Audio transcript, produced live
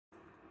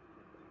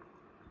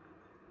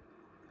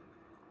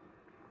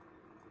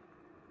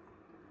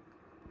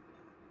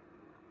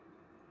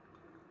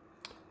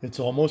It's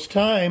almost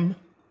time.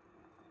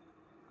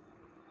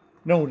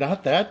 No,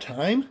 not that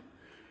time.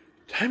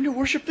 Time to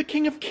worship the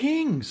King of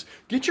Kings.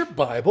 Get your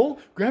Bible,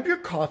 grab your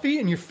coffee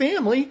and your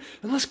family,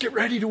 and let's get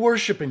ready to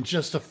worship in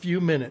just a few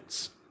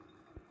minutes.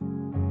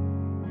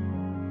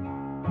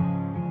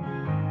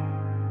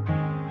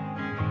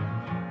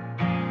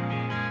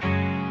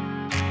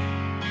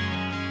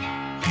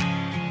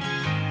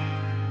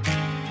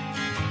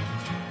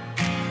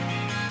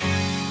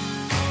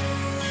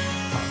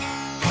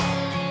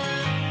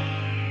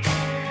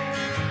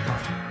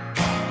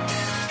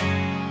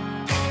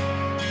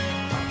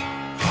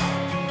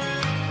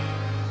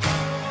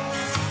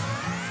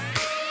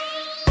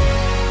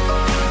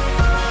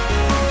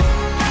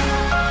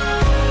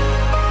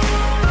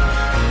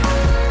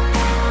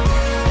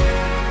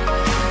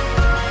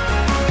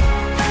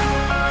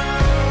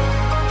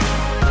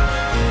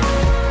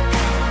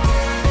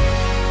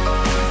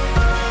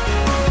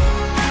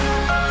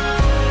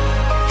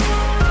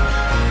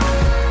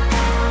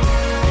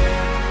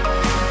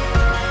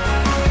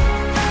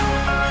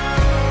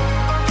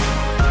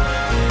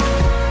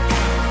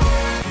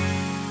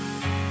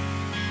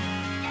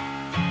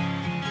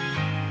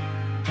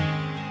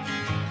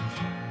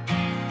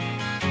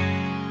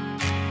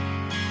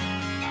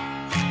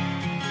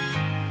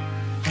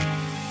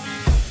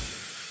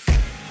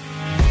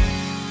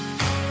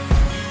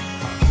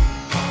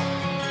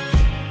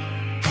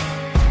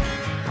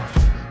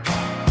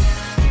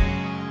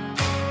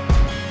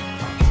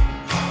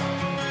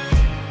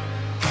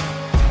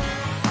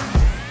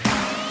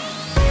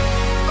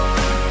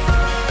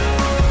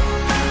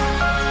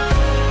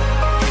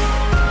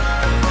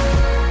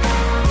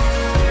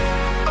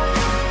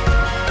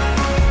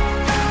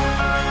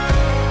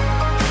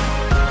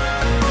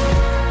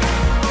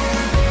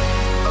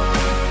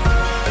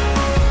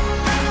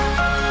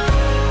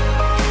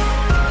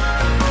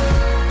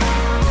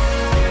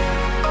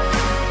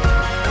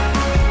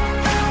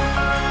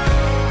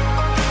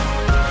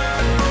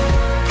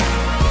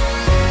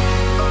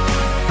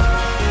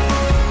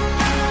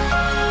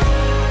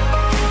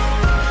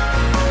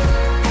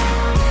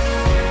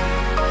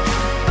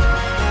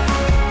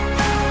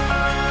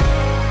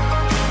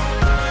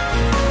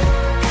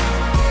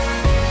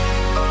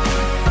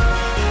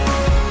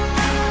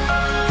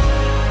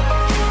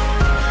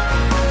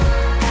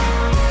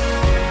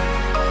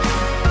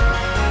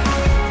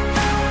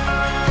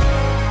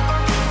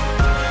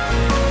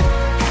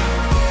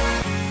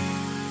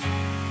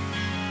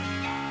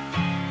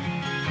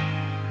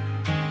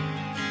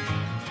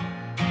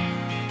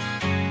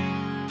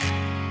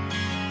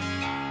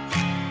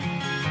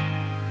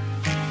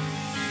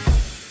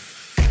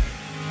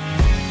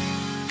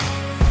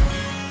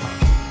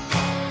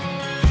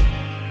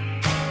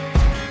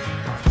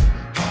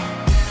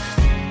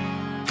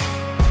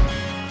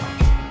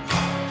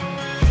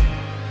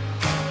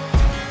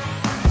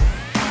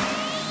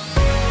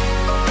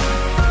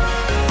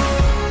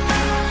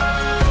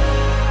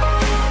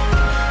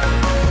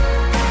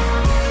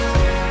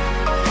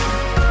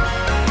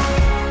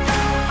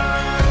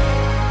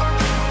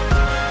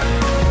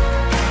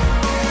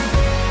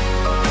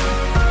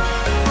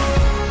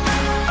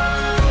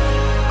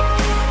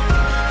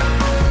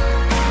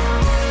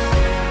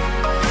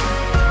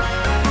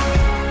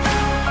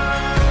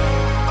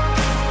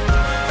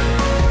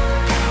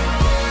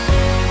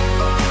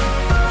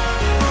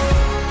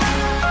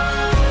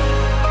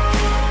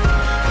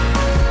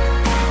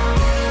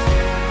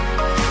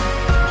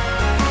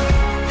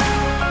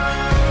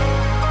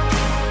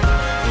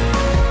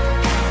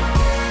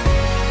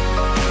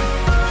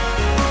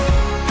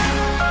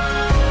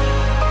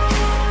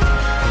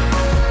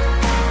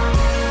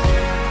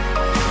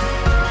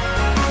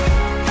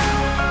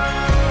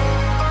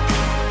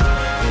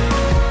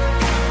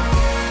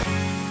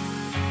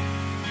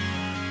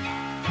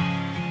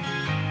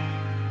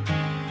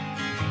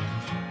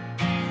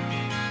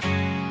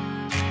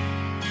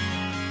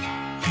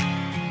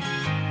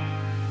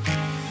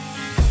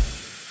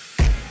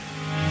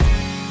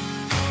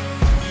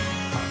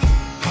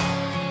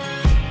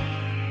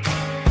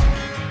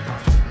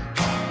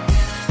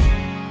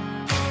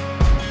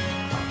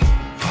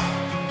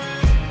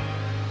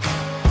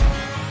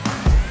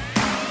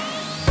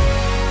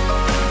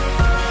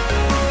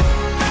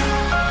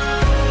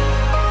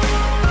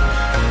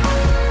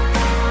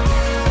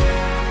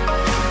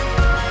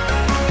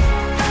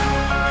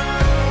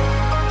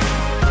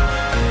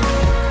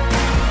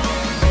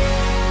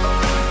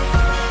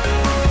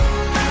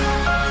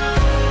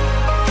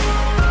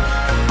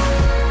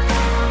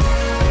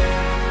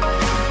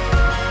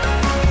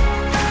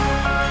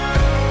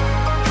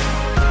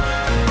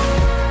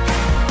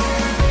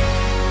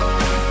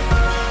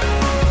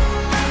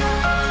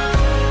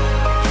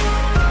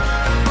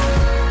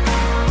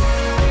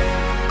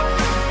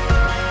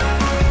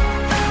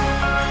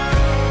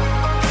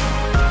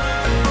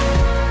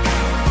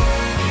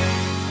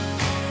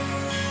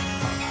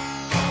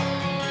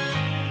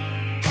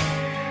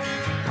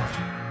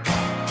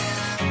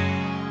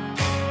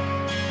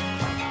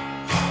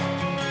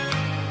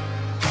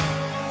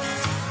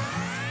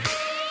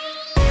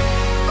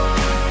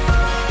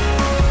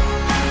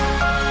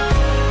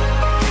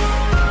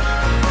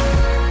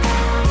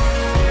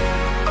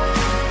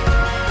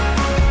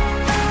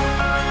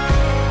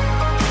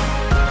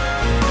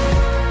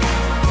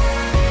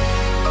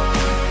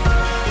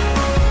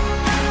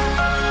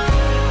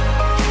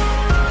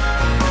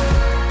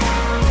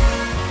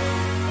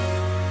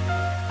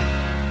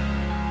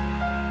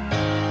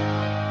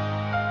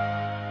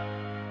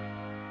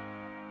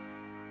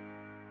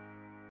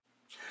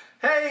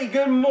 Hey,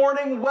 good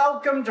morning.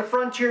 Welcome to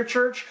Frontier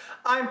Church.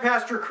 I'm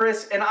Pastor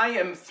Chris, and I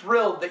am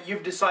thrilled that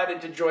you've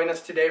decided to join us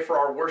today for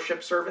our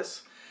worship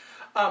service.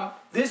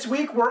 This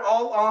week, we're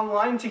all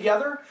online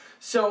together,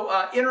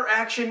 so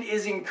interaction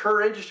is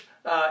encouraged,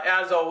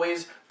 as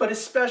always, but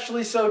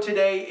especially so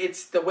today.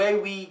 It's the way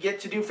we get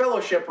to do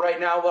fellowship right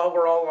now while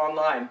we're all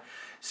online.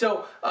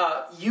 So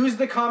use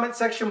the comment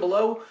section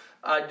below.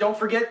 Don't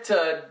forget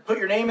to put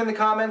your name in the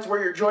comments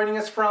where you're joining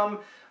us from.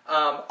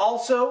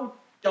 Also,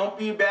 don't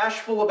be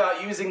bashful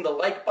about using the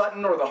like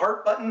button or the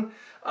heart button.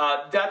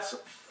 That's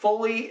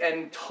fully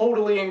and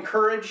totally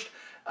encouraged.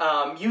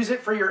 Use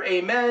it for your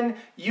amen.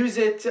 Use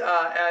it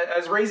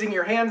as raising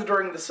your hands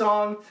during the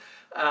song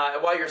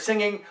while you're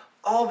singing.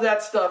 All of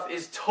that stuff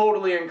is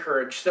totally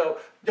encouraged. So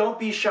don't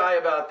be shy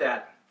about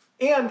that.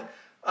 And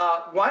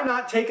why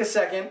not take a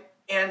second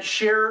and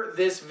share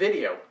this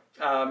video?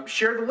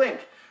 Share the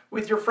link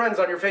with your friends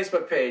on your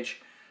Facebook page.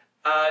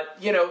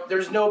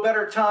 There's no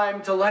better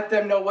time to let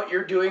them know what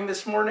you're doing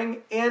this morning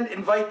and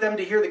invite them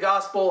to hear the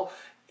gospel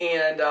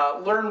and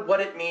learn what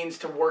it means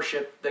to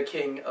worship the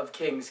King of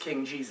Kings,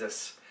 King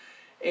Jesus.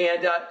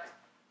 And,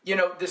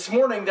 this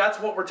morning, that's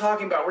what we're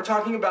talking about. We're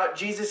talking about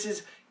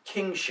Jesus'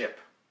 kingship.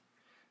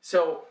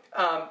 So,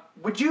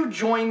 would you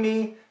join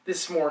me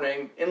this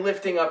morning in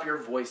lifting up your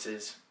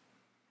voices?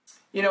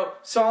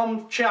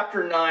 Psalm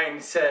chapter 9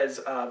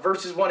 says,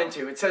 verses 1 and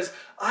 2, it says,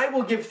 I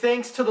will give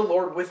thanks to the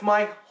Lord with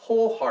my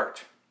whole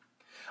heart.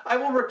 I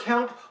will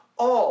recount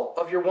all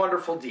of your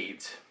wonderful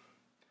deeds.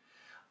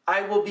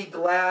 I will be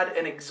glad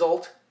and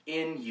exult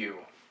in you.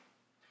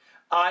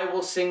 I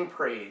will sing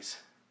praise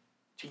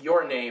to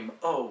your name,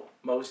 O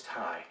Most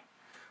High.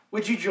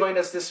 Would you join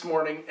us this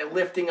morning in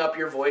lifting up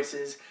your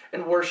voices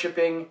and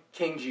worshiping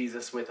King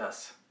Jesus with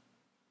us?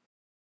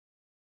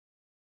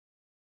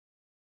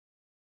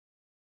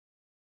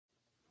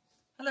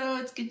 Hello,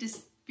 it's good to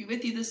be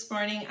with you this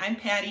morning. I'm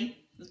Patty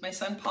with my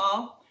son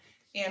Paul,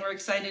 and we're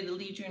excited to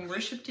lead you in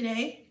worship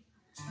today.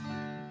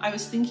 I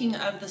was thinking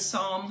of the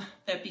psalm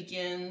that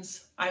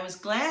begins, I was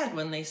glad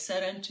when they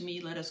said unto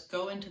me, let us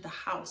go into the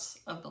house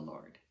of the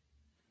Lord.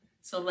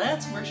 So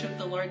let's worship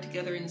the Lord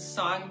together in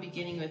song,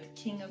 beginning with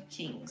King of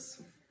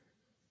Kings.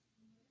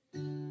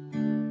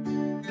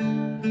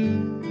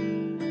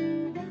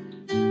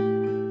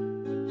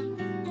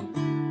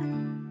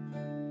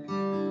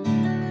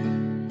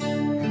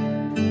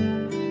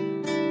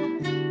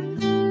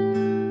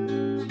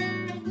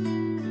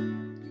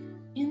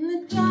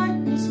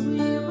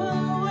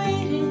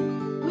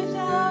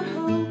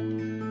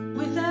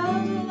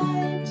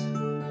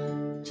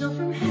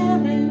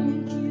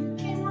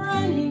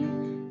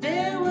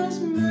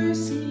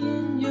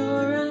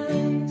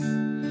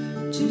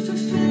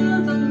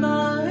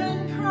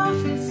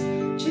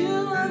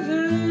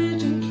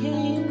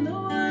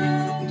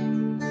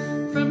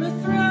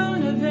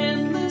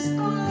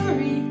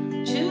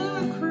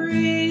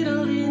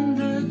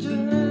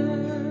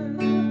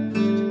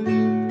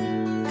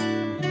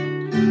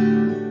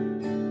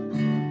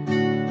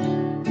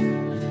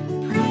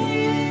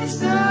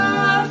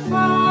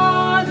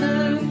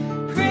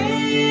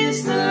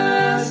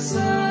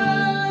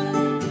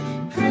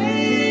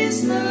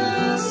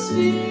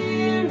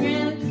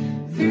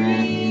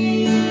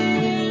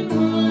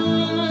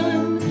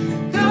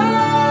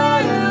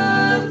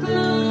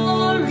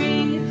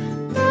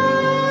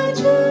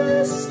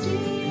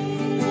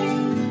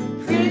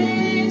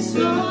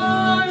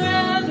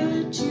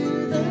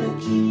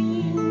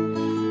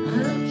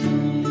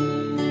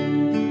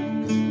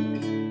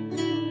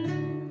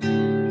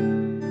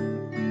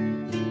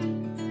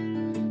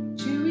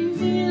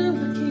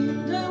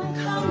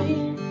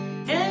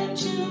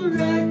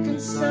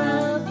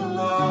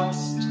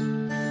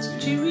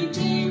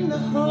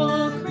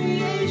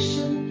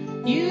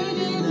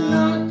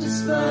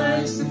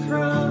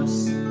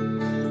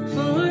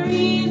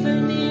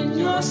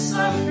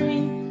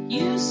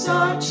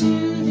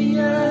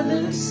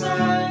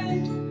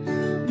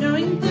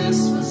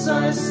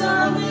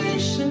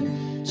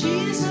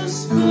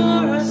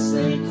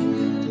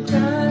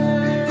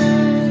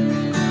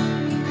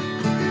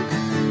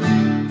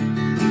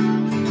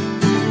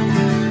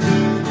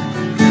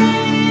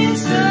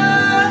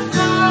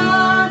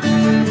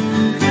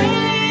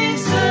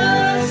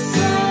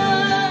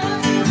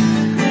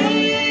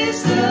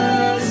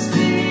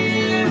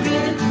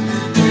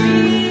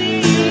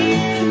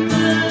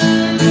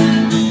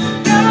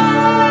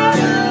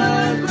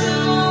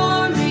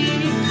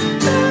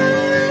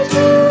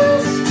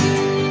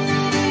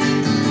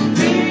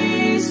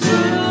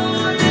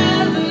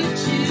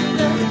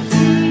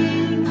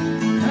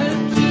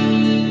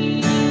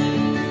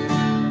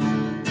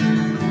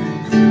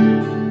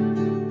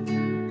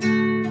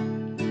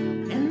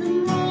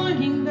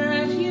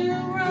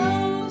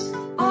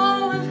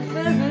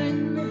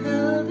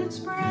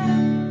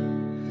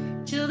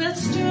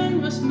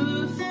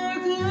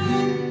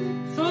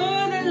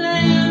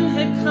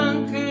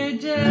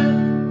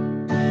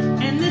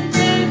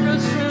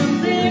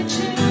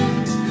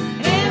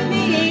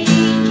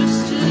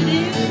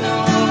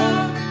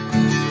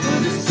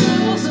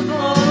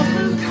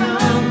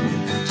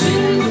 To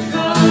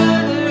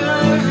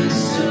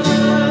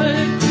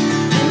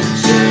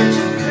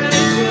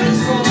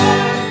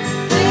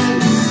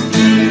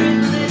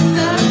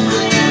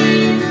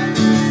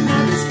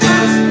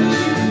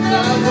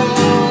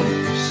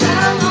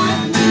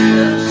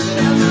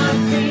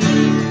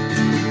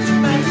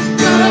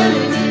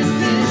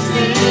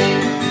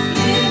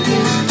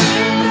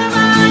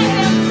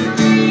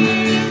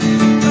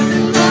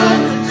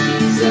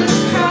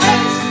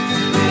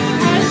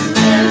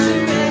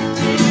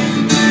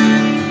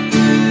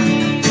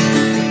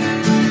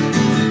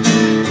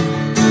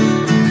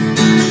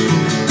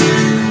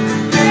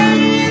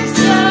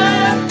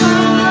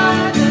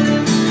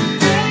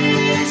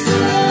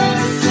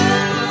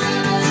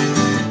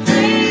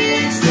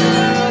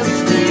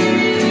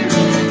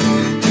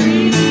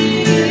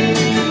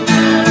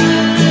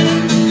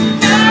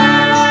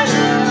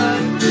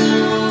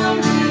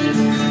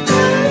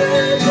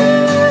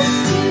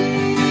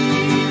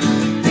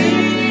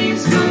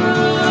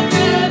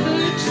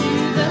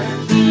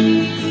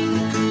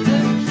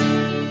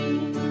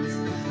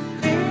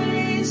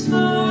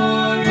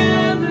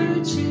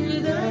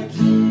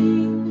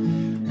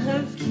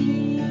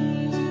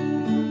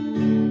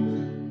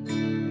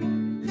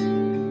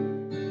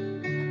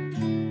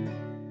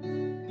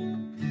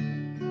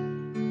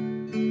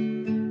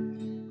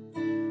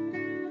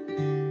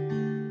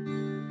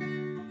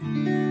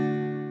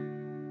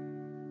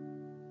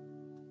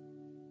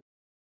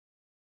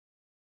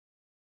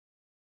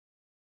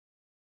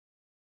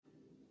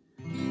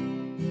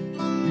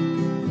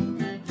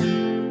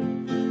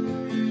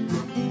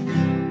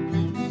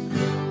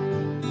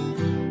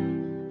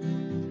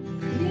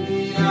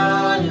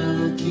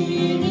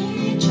King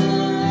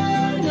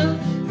eternal,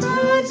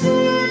 the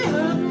day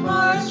of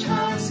March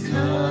has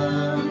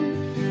come.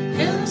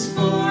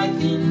 Henceforth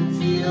in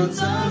fields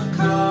of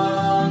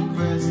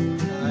conquest,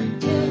 thy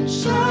dead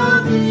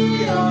shall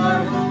be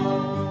our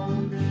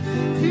home.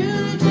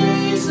 Through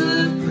days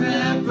of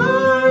preparation,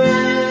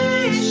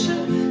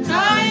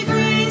 thy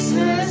grace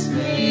has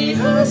made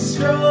us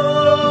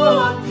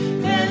strong.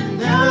 And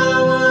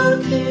now,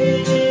 O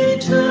King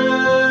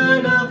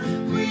eternal,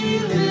 we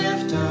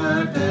lift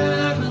our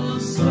battle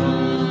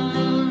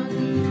song.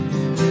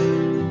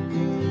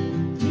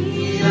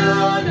 Lead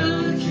on,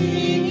 O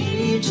King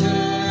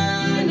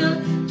eternal,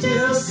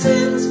 till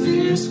sin's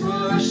fierce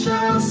war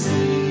shall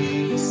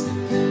cease,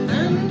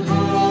 and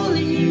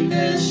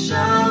holiness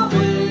shall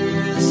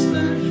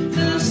whisper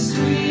the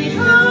sweet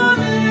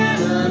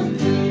amen of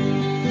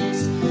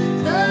peace.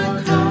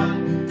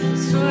 The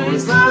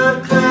swords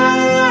of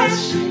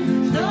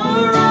clashing, the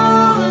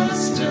roll of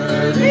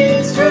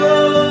stirring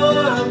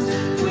drums,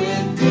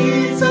 with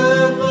deeds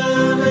of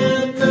love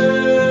and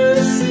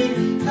mercy,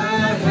 the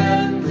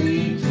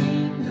heavenly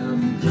kingdom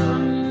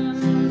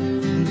comes.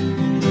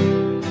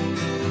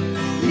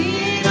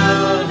 Lead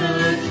on, O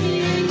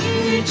King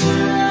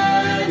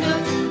eternal,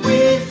 we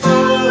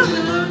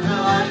follow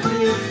not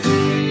with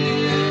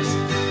fears,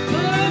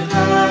 for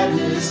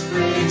gladness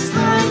breaks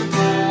like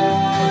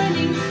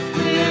morning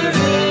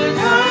where'er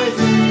thy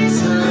face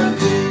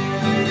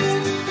appears.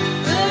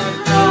 The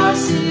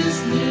cross is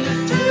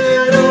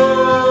lifted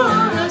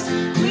o'er us,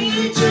 we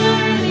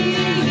journey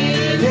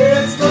in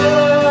its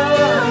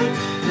light.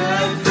 The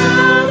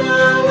crown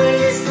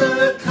awaits the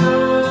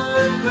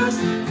conquest,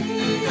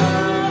 the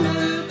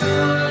honor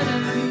God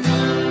of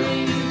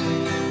might.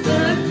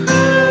 The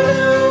crown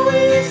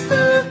awaits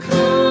the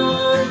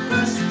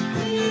conquest,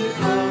 the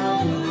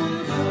honor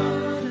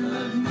God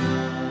of might.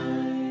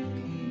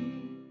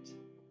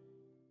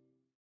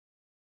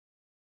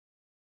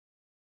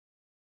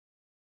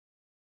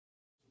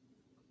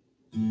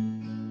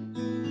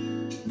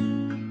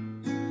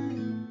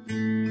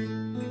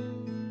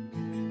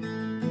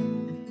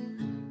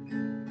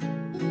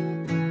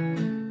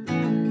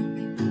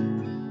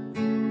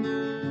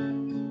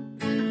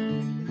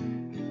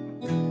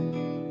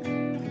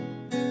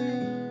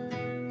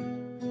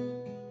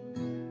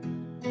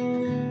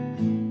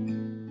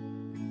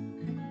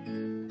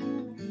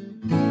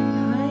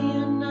 I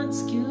am not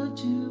skilled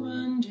to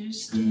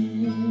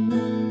understand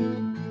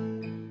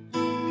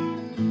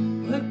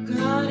what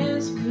God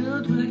has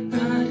willed, what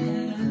God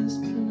has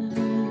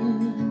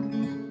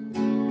planned.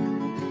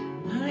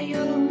 I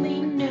only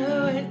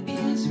know at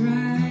His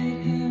right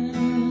hand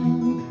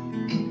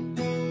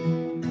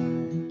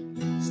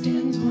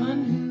stands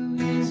one who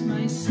is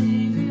my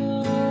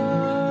Savior.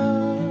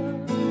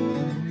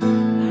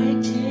 I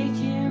take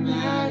Him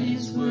at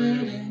His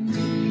word and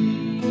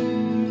deed.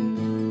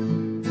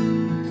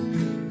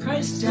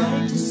 Christ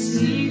died to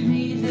save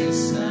me,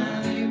 this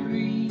I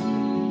read.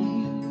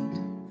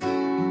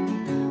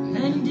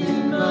 And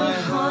in my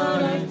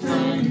heart I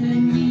find a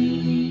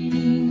need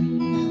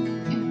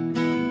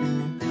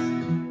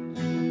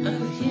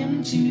of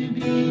Him to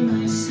be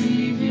my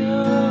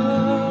Savior,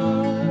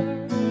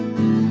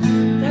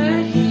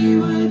 that He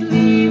would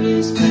leave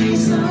His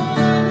place on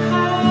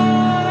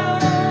high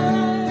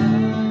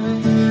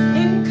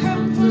and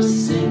come for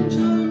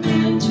sinful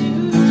men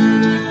to die.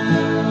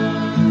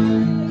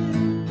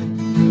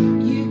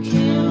 You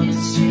can't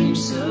exchange,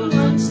 so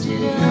once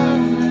did I.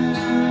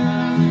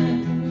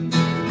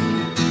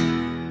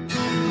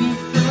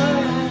 Before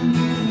I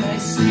knew my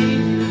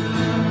Savior,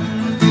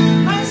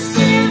 my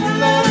Savior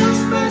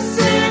lives, my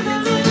Savior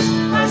lives,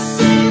 my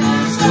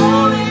Savior's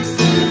always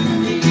lived for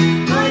me.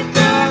 My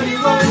God He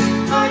was,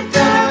 my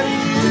God He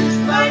is,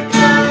 my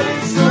God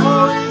is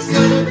always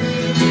gonna be.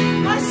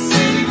 My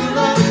Savior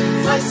loves,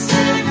 my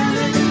Savior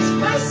lives,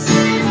 my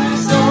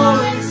Savior's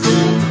always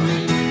lived for me.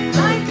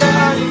 My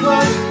God He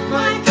was,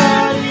 my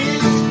God He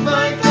is,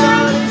 my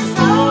God is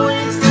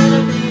always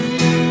gonna be.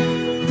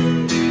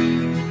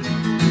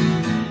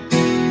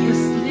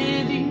 Yes,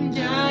 living,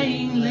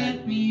 dying, let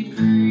me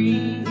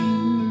breathe.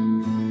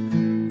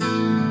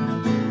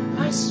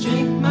 My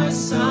strength, my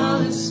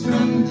solace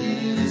from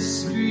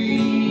this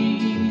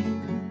grief,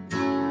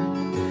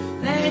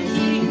 that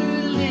He who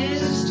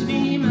lives to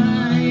be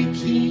my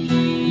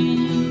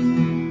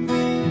King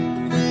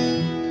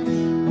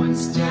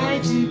once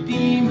died to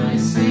be my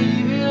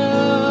Savior,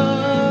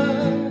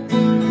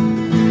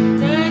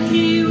 that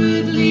He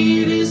would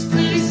leave His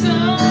place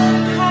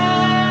on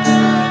high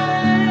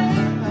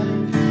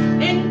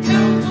and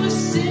come for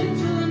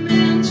sinful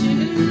men to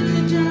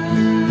die.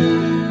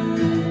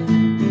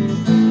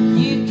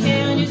 You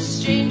can't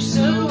exchange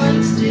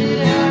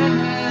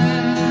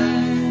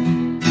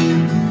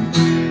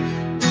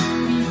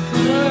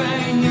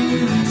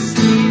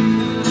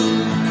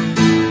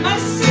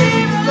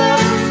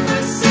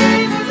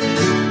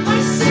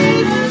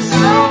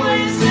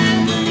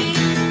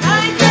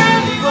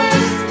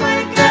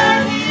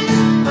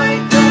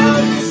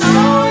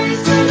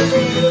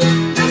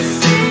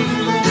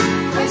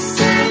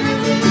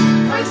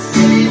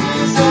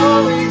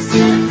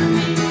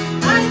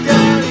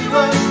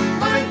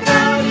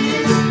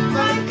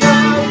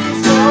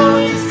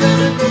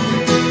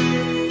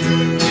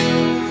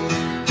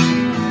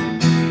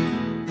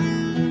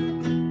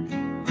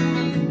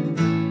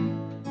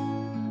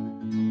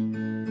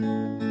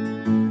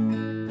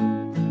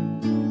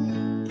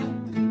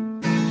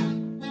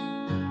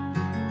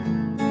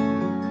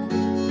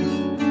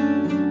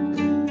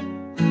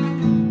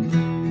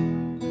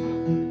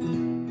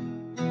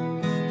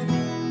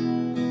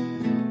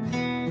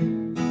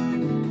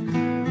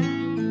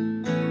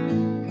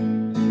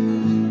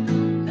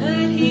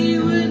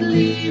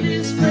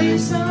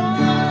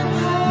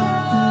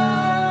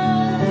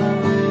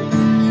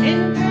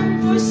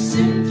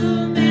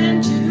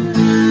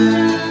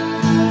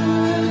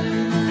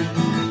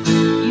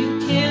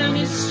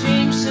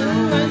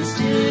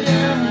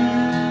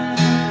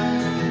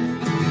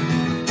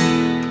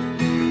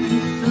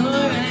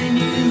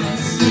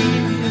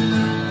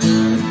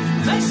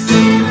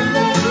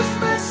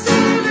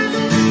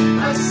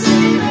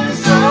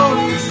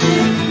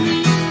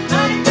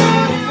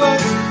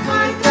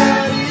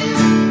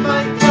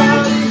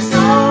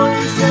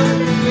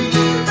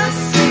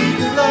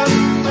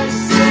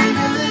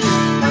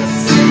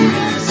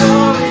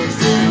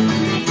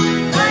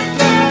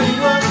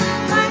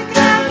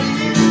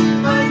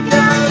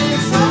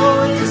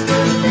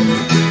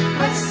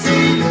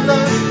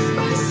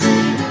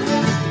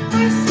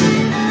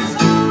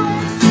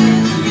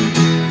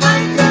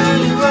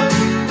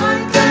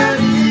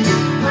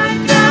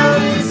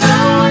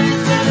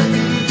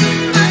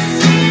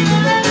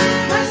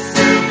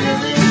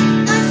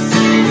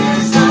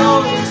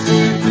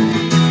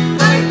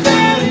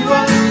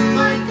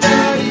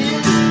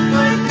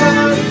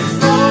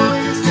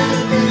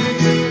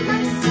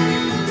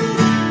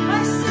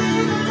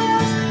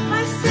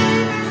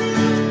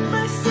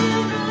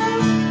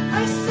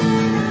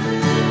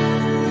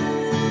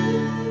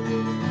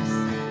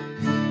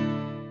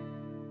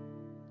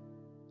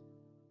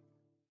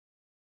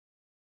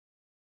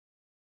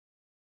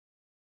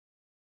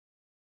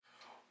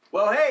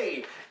Well,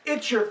 hey,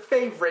 it's your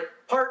favorite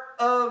part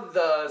of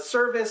the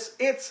service.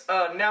 It's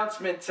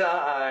announcement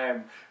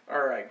time.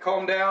 All right,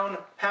 calm down.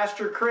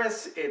 Pastor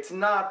Chris, it's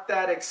not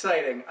that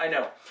exciting, I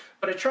know,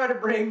 but I try to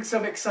bring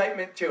some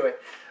excitement to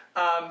it.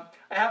 I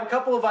have a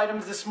couple of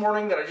items this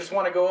morning that I just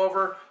want to go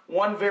over.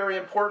 One very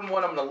important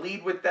one, I'm going to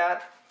lead with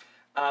that.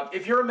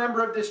 If you're a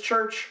member of this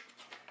church,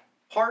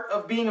 part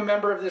of being a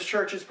member of this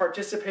church is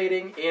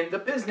participating in the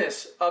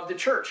business of the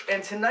church.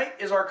 And tonight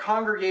is our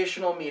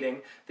congregational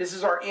meeting. This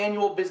is our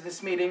annual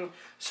business meeting.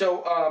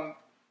 So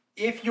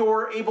if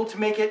you're able to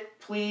make it,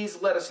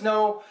 please let us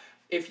know.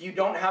 If you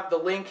don't have the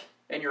link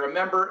and you're a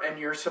member and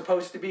you're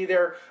supposed to be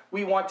there,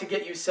 we want to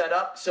get you set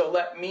up. So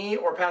let me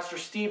or Pastor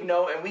Steve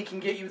know and we can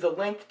get you the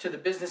link to the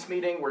business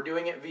meeting. We're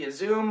doing it via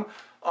Zoom,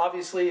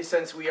 obviously,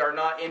 since we are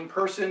not in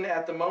person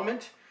at the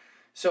moment.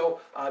 So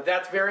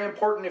that's very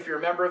important. If you're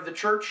a member of the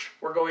church,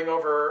 we're going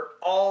over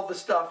all the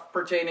stuff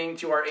pertaining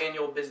to our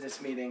annual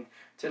business meeting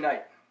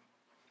tonight.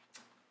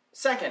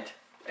 Second,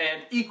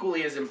 and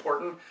equally as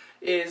important,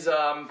 is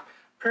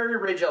Prairie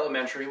Ridge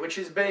Elementary, which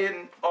has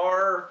been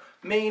our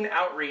main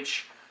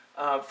outreach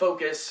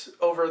focus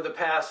over the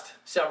past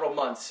several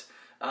months.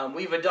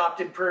 We've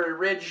adopted Prairie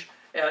Ridge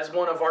as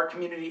one of our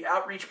community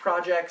outreach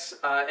projects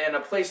and a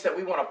place that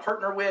we want to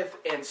partner with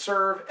and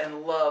serve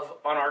and love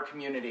on our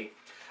community.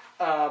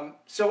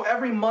 So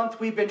every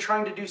month we've been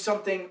trying to do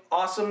something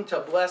awesome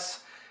to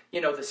bless,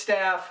 the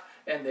staff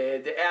and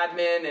the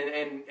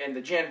admin and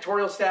the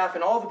janitorial staff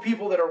and all the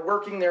people that are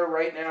working there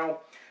right now.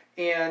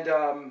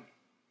 And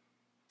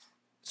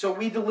so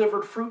we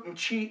delivered fruit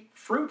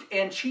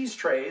and cheese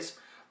trays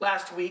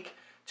last week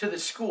to the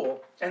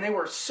school, and they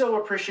were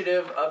so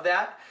appreciative of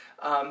that,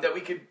 that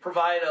we could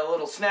provide a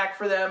little snack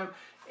for them.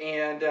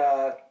 And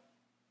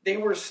they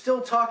were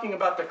still talking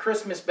about the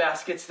Christmas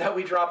baskets that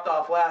we dropped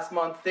off last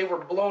month. They were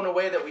blown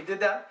away that we did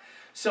that.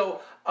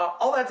 So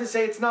all that to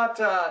say, it's not,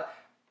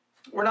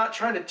 we're not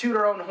trying to toot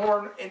our own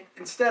horn.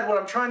 Instead, what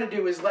I'm trying to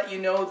do is let you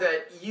know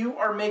that you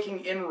are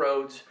making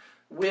inroads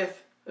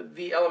with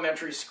the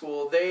elementary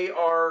school. They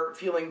are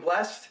feeling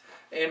blessed,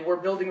 and we're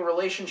building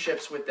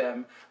relationships with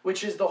them,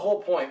 which is the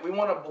whole point. We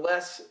want to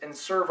bless and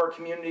serve our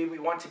community. We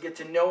want to get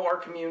to know our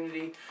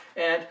community,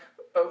 and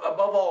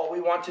above all, we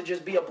want to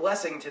just be a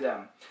blessing to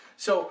them.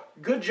 So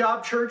good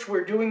job, church.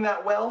 We're doing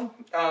that well.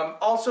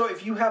 Also,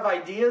 if you have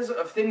ideas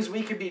of things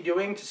we could be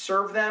doing to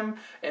serve them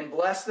and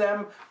bless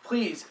them,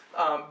 please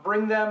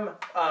bring them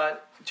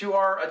to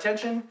our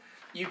attention.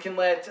 You can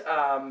let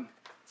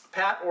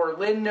Pat or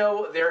Lynn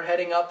know. They're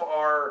heading up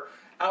our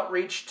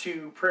outreach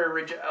to Prairie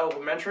Ridge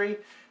Elementary.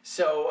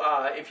 So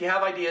if you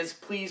have ideas,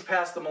 please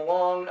pass them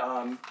along.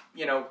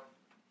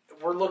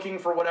 We're looking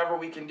for whatever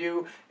we can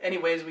do. Any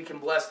ways we can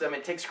bless them.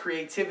 It takes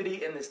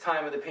creativity in this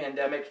time of the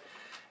pandemic.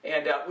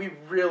 And we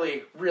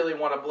really, really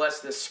want to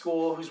bless this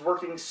school who's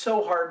working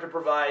so hard to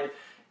provide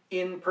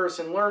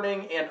in-person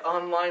learning and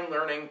online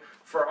learning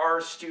for our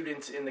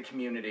students in the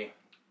community.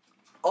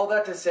 All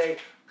that to say,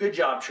 good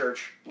job,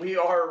 church. We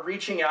are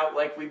reaching out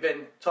like we've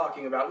been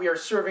talking about. We are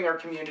serving our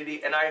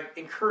community, and I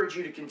encourage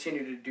you to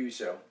continue to do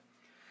so.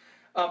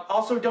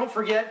 Also, don't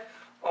forget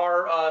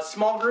our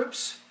small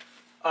groups.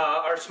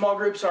 Our small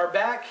groups are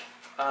back.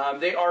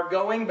 They are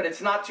going, but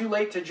it's not too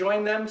late to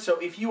join them. So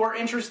if you are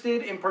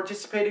interested in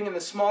participating in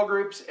the small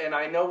groups, and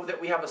I know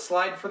that we have a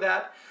slide for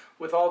that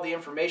with all the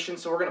information,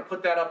 so we're going to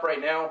put that up right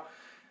now.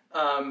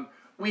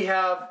 We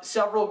have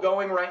several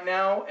going right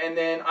now, and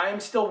then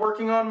I'm still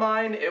working on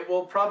mine. It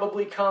will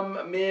probably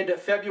come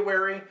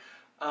mid-February.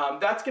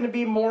 That's going to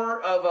be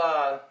more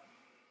of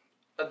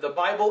the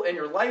Bible in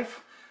your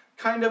life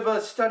kind of a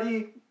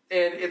study.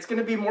 And it's going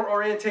to be more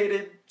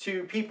orientated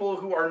to people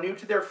who are new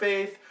to their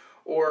faith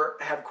or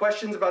have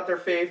questions about their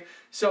faith.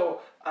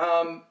 So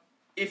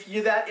if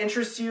that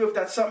interests you, if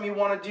that's something you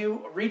want to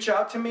do, reach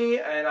out to me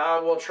and I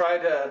will try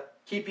to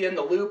keep you in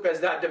the loop as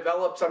that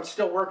develops. I'm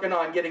still working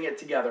on getting it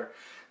together.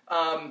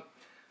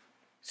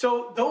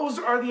 So those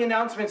are the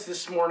announcements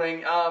this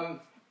morning.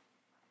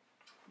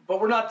 But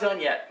we're not done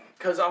yet,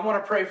 because I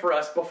want to pray for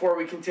us before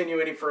we continue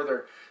any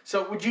further.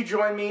 So would you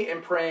join me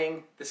in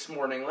praying this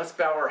morning? Let's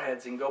bow our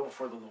heads and go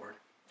before the Lord.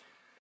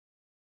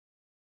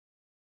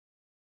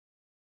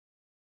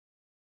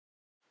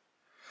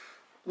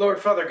 Lord,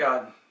 Father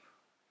God,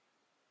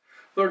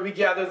 Lord, we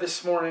gather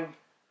this morning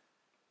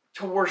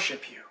to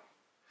worship you,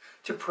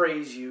 to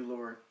praise you,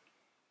 Lord.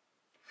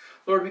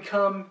 Lord, we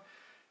come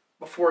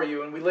before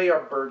you and we lay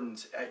our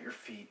burdens at your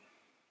feet.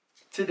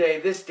 Today,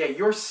 this day,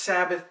 your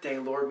Sabbath day,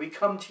 Lord, we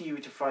come to you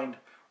to find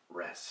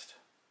rest.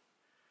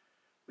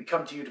 We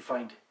come to you to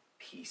find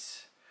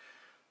peace.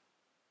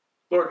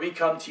 Lord, we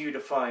come to you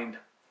to find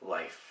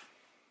life.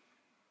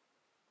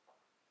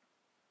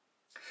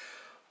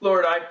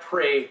 Lord, I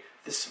pray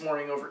this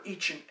morning over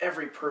each and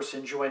every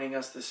person joining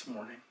us this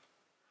morning.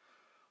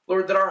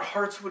 Lord, that our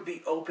hearts would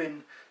be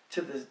open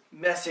to the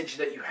message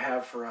that you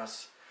have for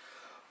us.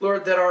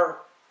 Lord, that our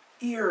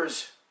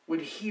ears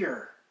would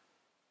hear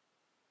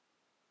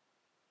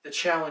the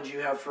challenge you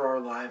have for our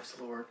lives,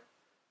 Lord.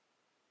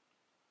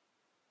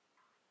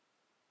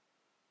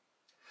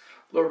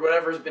 Lord,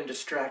 whatever's been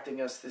distracting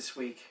us this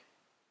week,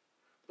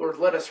 Lord,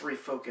 let us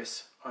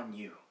refocus on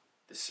you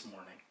this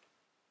morning.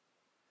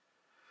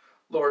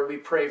 Lord, we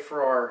pray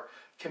for our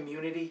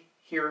community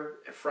here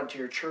at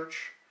Frontier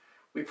Church.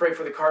 We pray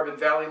for the Carbon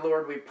Valley,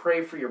 Lord. We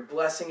pray for your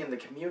blessing in the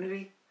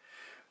community.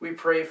 We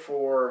pray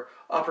for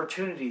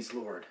opportunities,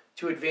 Lord,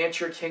 to advance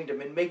your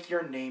kingdom and make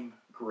your name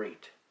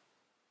great.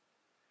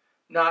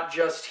 Not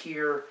just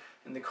here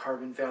in the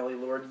Carbon Valley,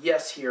 Lord.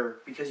 Yes, here,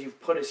 because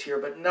you've put us here,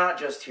 but not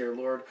just here,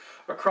 Lord.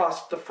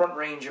 Across the Front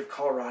Range of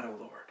Colorado,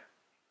 Lord.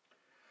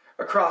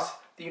 Across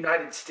the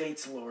United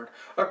States, Lord.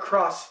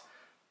 Across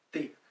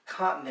the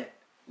continent,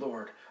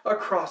 Lord.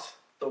 Across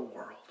the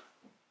world.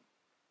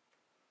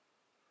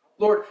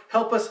 Lord,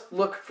 help us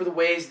look for the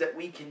ways that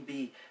we can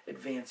be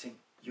advancing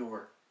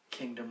your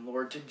kingdom,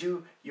 Lord, to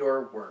do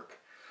your work.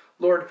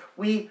 Lord,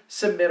 we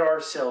submit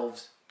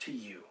ourselves to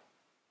you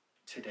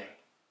today.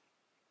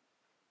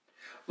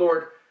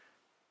 Lord,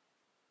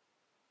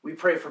 we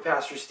pray for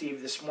Pastor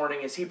Steve this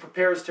morning as he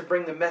prepares to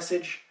bring the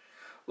message.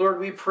 Lord,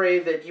 we pray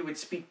that you would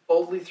speak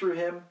boldly through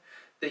him,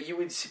 that you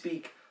would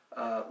speak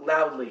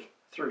loudly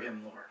through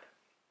him, Lord.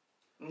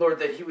 And Lord,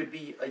 that he would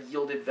be a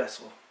yielded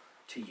vessel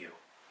to you.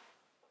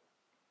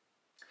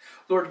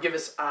 Lord, give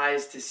us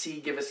eyes to see,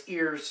 give us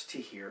ears to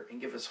hear,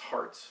 and give us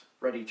hearts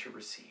ready to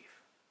receive.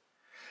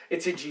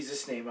 It's in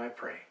Jesus' name I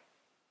pray.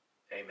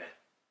 Amen.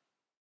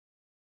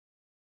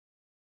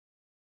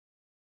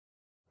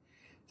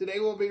 Today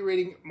we'll be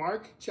reading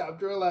Mark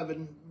chapter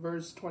 11,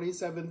 verse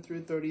 27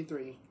 through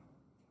 33.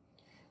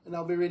 And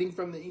I'll be reading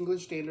from the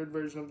English Standard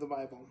Version of the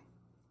Bible.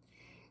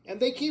 And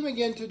they came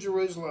again to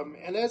Jerusalem,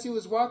 and as he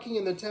was walking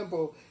in the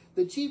temple,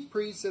 the chief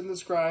priests and the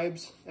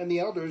scribes and the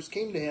elders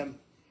came to him.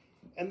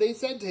 And they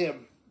said to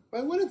him,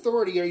 "By what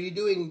authority are you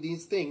doing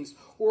these things?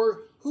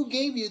 Or who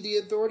gave you the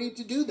authority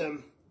to do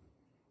them?"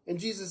 And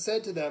Jesus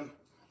said to them,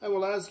 "I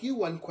will ask you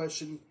one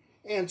question.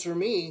 Answer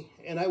me,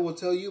 and I will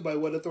tell you by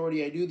what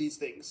authority I do these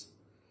things.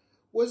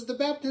 Was the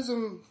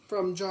baptism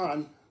of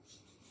John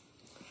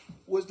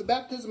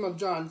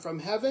from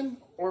heaven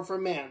or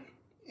from man?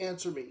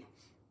 Answer me."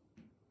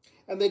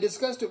 And they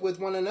discussed it with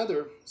one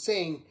another,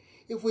 saying,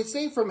 "If we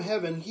say from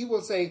heaven, he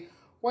will say,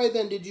 'Why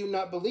then did you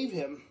not believe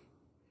him?'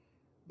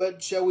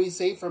 But shall we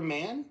say from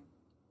man?"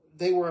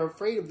 They were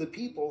afraid of the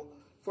people,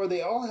 for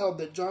they all held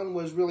that John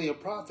was really a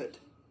prophet.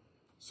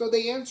 So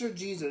they answered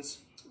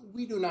Jesus,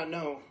 "We do not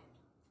know."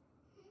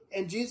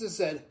 And Jesus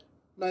said,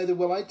 "Neither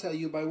will I tell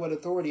you by what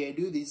authority I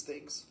do these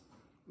things."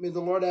 May the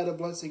Lord add a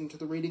blessing to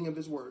the reading of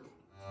his word.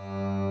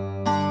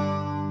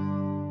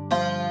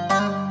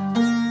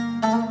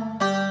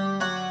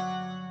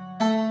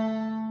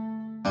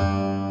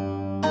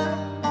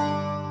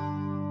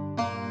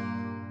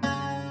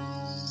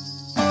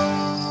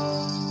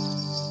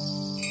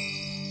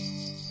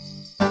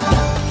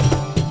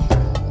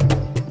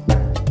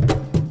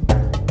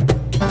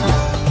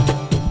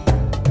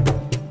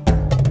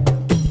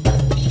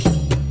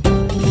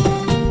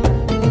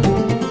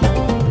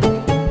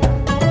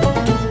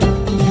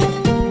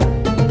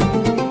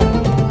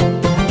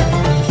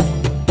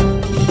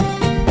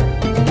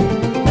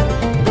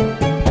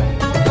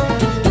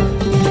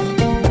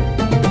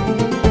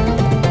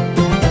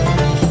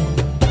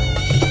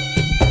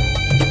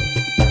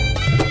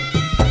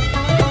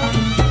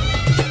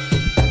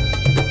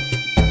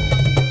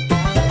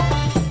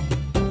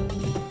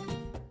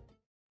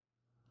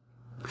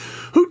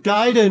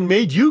 Died and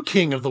made you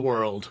king of the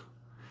world.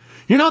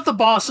 You're not the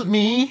boss of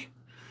me.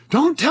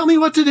 Don't tell me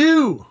what to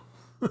do.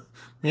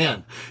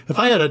 Man, if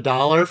I had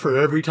 $1 for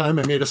every time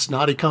I made a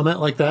snotty comment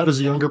like that as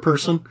a younger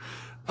person,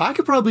 I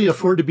could probably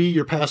afford to be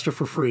your pastor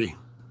for free.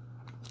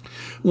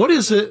 What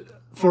is it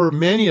for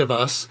many of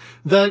us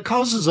that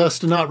causes us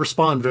to not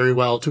respond very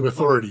well to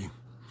authority?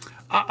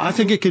 I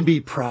think it can be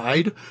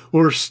pride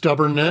or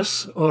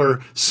stubbornness or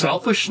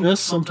selfishness,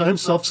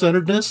 sometimes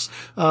self-centeredness,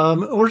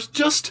 or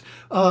just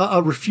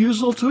a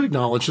refusal to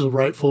acknowledge the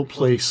rightful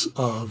place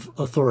of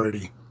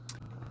authority.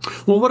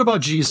 Well, what about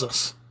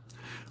Jesus?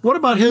 What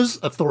about his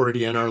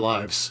authority in our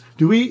lives?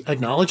 Do we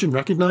acknowledge and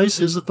recognize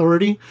his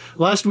authority?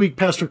 Last week,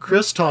 Pastor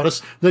Chris taught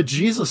us that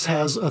Jesus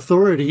has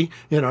authority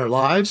in our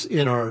lives,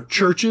 in our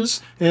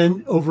churches,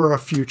 and over our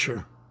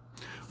future.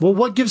 Well,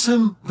 what gives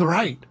him the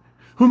right?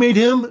 Who made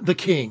him the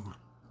king?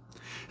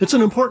 It's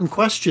an important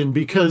question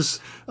because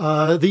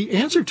the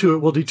answer to it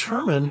will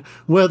determine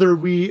whether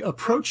we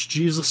approach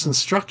Jesus'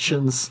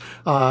 instructions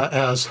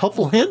as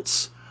helpful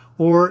hints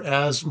or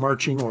as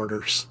marching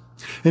orders.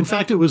 In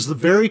fact, it was the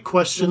very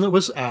question that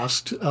was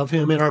asked of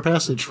him in our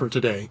passage for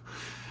today.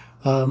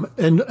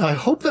 And I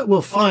hope that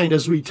we'll find,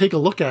 as we take a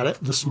look at it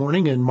this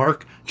morning in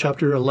Mark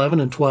chapter 11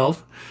 and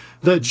 12,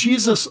 that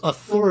Jesus'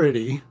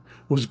 authority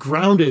was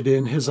grounded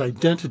in his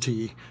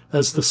identity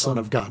as the Son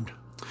of God.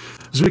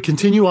 As we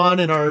continue on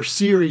in our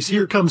series,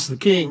 Here Comes the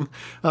King,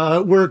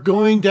 we're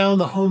going down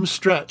the home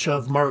stretch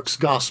of Mark's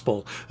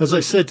gospel. As I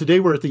said, today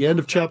we're at the end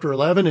of chapter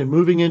 11 and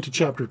moving into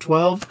chapter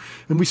 12,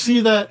 and we see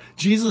that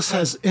Jesus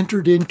has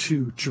entered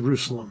into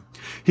Jerusalem.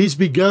 He's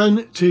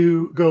begun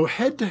to go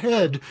head to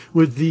head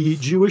with the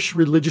Jewish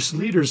religious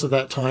leaders of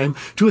that time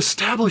to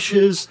establish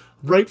his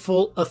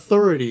rightful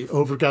authority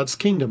over God's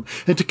kingdom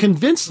and to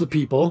convince the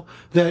people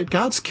that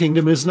God's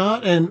kingdom is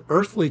not an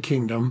earthly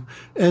kingdom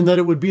and that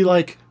it would be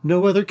like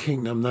no other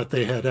kingdom that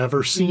they had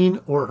ever seen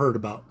or heard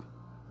about.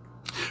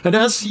 And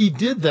as he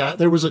did that,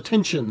 there was a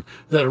tension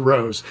that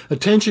arose, a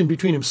tension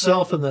between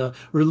himself and the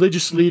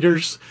religious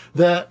leaders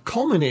that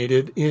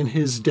culminated in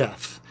his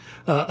death,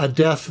 a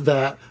death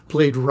that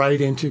played right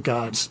into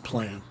God's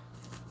plan.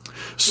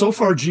 So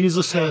far,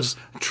 Jesus has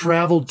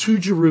traveled to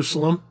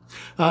Jerusalem.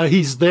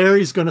 He's there.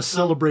 He's going to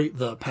celebrate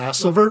the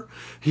Passover.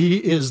 He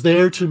is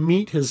there to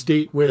meet his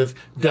date with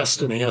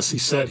destiny. As he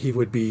said, he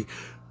would be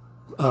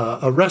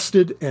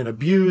arrested and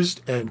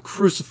abused and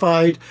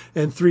crucified,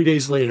 and 3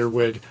 days later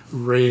would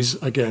raise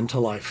again to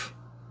life.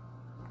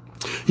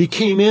 He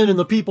came in and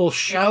the people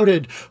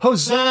shouted,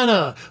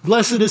 "Hosanna!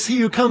 Blessed is he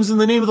who comes in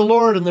the name of the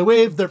Lord," and they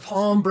waved their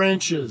palm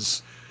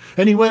branches.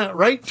 And he went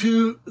right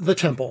to the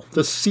temple,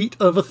 the seat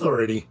of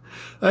authority.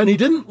 And he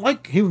didn't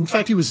in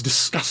fact, he was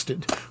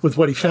disgusted with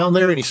what he found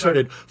there. And he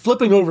started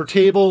flipping over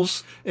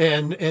tables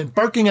and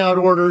barking out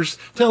orders,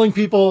 telling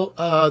people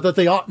that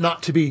they ought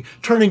not to be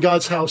turning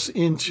God's house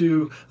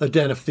into a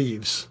den of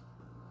thieves.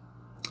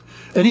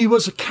 And he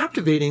was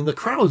captivating the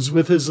crowds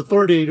with his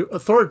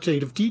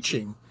authoritative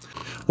teaching.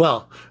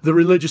 Well, the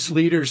religious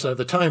leaders of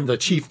the time, the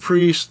chief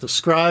priests, the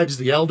scribes,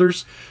 the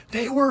elders,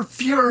 they were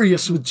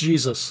furious with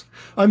Jesus.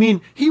 I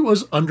mean, he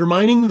was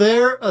undermining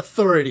their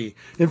authority.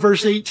 In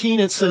verse 18,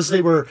 it says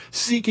they were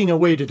seeking a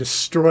way to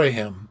destroy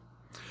him.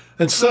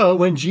 And so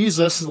when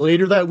Jesus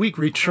later that week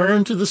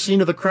returned to the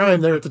scene of the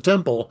crime there at the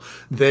temple,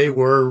 they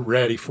were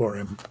ready for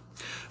him.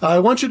 I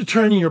want you to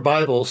turn in your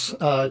Bibles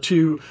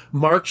to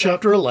Mark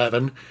chapter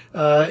 11,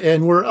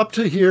 and we're up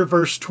to here,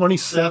 verse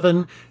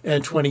 27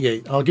 and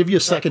 28. I'll give you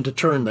a second to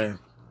turn there.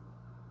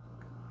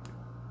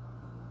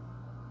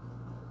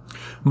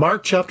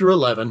 Mark chapter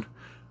 11,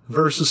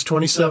 verses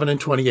 27 and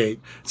 28.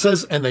 It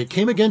says, "And they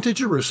came again to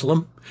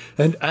Jerusalem,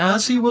 and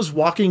as he was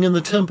walking in the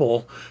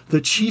temple,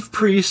 the chief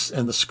priests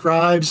and the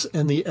scribes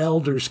and the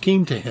elders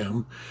came to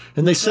him,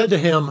 and they said to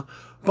him,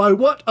 'By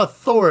what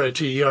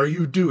authority are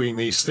you doing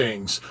these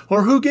things?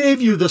 Or who gave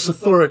you this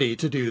authority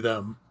to do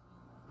them?'"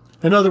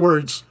 In other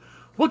words,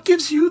 what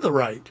gives you the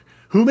right?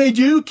 Who made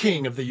you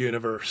king of the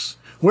universe?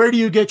 Where do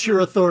you get your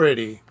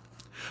authority?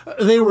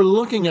 They were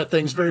looking at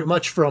things very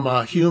much from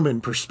a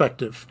human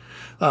perspective.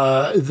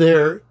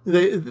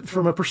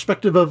 From a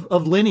perspective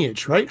of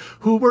lineage, right?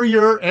 Who were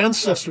your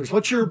ancestors?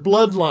 What's your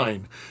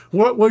bloodline?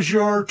 What was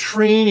your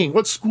training?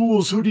 What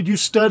schools? Who did you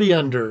study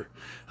under?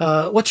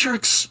 What's your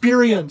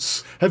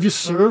experience? Have you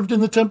served in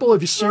the temple?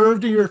 Have you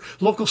served in your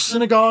local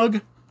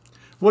synagogue?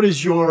 What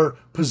is your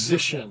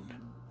position?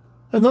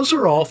 And those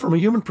are all, from a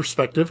human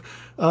perspective,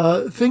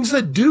 things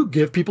that do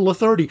give people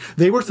authority.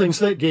 They were things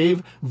that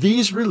gave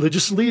these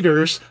religious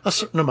leaders a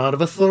certain amount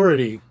of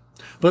authority.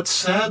 But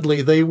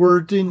sadly, they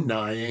were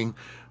denying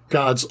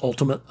God's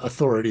ultimate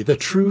authority, the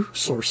true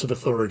source of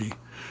authority,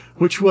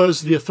 which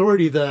was the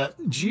authority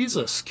that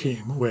Jesus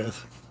came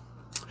with.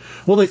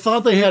 Well, they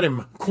thought they had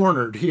him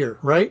cornered here,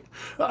 right?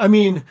 I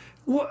mean,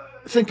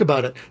 think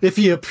about it. If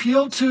he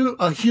appealed to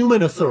a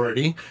human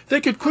authority,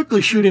 they could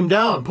quickly shoot him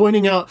down,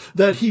 pointing out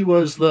that he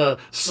was the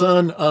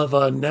son of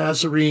a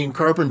Nazarene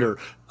carpenter,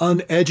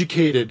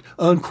 uneducated,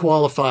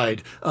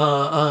 unqualified,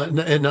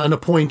 and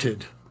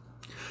unappointed.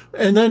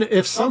 And then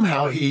if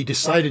somehow he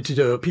decided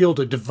to appeal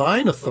to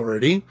divine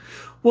authority,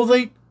 well,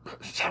 they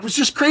that was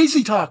just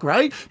crazy talk,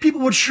 right?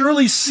 People would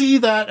surely see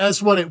that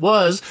as what it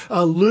was,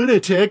 a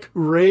lunatic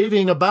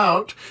raving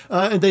about,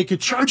 and they could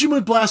charge him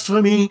with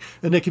blasphemy,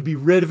 and they could be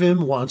rid of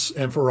him once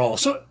and for all.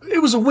 So it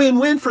was a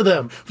win-win for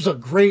them. It was a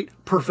great,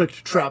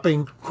 perfect,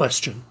 trapping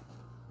question.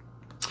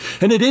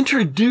 And it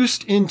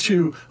introduced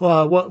into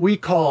what we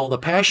call the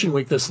Passion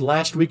Week, this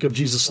last week of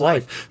Jesus'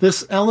 life,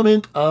 this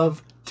element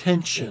of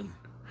tension.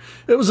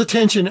 It was a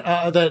tension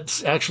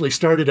that actually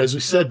started, as we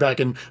said, back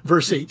in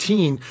verse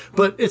 18,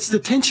 but it's the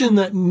tension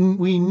that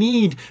we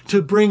need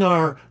to bring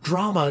our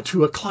drama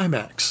to a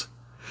climax.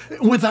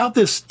 Without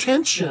this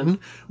tension,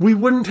 we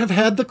wouldn't have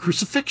had the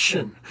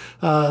crucifixion.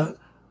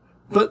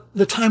 But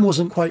the time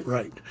wasn't quite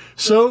right.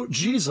 So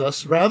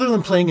Jesus, rather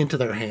than playing into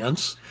their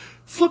hands,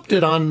 flipped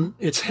it on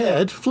its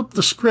head, flipped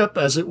the script,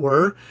 as it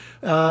were,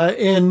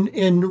 and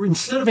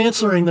instead of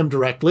answering them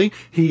directly,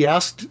 he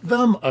asked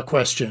them a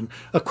question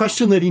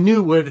that he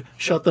knew would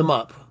shut them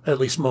up, at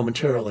least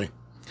momentarily.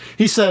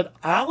 He said,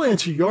 I'll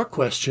answer your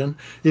question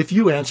if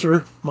you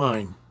answer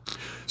mine.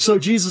 So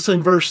Jesus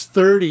in verse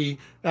 30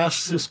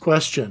 asks this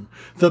question,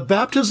 the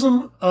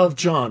baptism of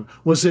John,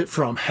 was it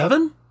from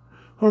heaven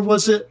or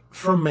was it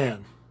from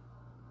man?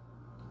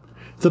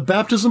 The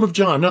baptism of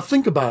John. Now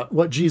think about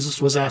what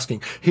Jesus was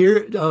asking.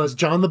 Here,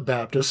 John the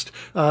Baptist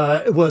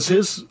was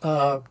his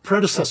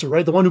predecessor,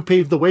 right? The one who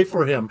paved the way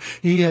for him.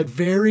 He had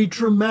very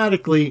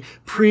dramatically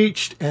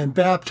preached and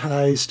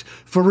baptized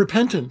for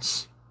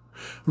repentance.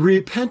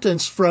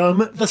 Repentance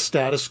from the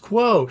status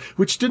quo,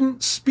 which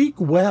didn't speak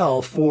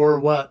well for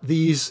what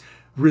these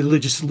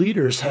religious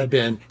leaders had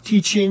been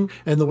teaching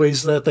and the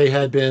ways that they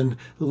had been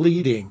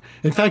leading.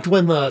 In fact,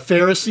 when the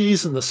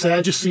Pharisees and the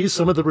Sadducees,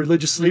 some of the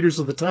religious leaders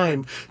of the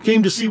time,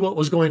 came to see what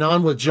was going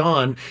on with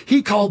John,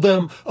 he called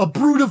them a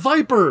brood of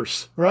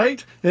vipers,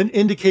 right? And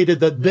indicated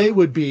that they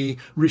would be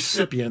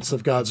recipients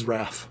of God's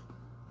wrath.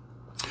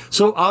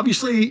 So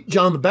obviously,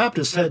 John the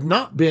Baptist had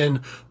not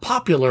been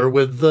popular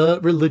with the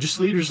religious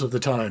leaders of the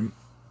time.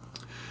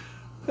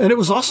 And it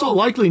was also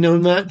likely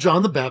known that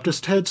John the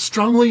Baptist had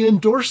strongly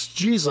endorsed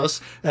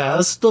Jesus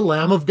as the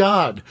Lamb of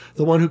God,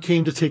 the one who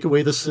came to take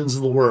away the sins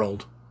of the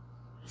world.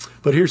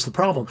 But here's the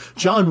problem.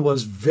 John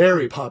was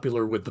very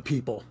popular with the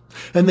people,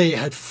 and they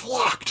had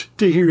flocked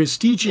to hear his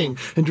teaching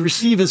and to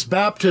receive his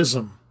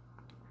baptism.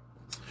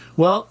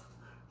 Well,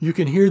 you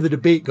can hear the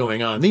debate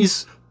going on.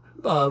 These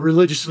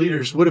religious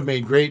leaders would have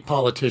made great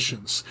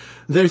politicians.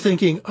 They're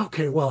thinking,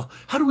 okay, well,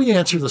 how do we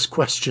answer this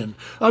question?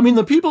 I mean,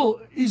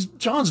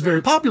 John's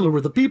very popular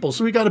with the people,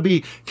 so we got to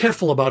be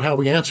careful about how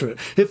we answer it.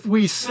 If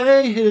we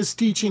say his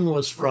teaching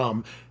was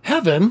from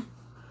heaven,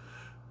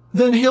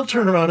 then he'll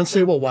turn around and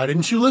say, well, why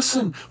didn't you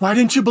listen? Why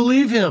didn't you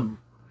believe him?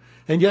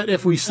 And yet,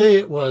 if we say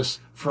it was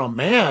from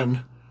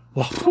man,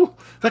 well,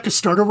 that could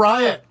start a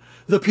riot.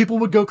 The people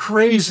would go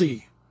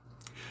crazy.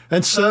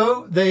 And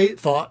so they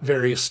thought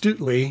very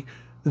astutely.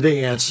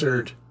 They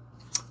answered,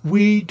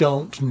 we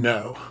don't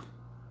know.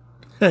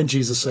 And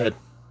Jesus said,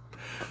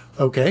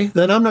 okay,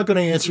 then I'm not going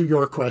to answer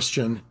your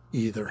question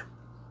either.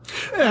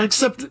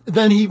 Except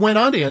then he went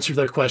on to answer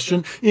their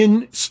question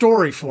in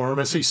story form,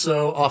 as he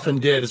so often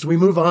did. As we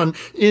move on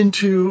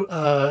into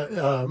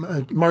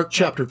Mark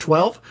chapter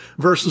 12,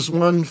 verses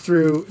 1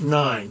 through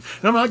 9. And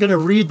I'm not going to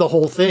read the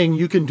whole thing.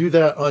 You can do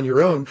that on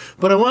your own.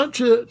 But I want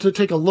to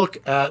take a look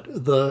at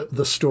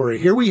the story.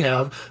 Here we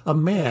have a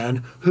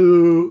man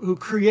who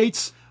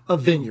creates a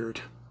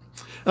vineyard.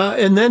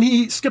 And then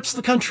he skips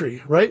the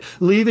country, right?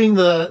 Leaving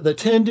the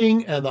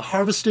tending and the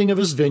harvesting of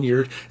his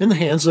vineyard in the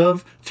hands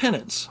of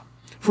tenants.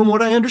 From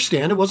what I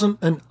understand, it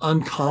wasn't an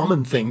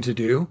uncommon thing to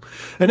do.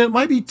 And it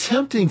might be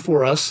tempting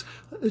for us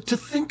to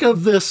think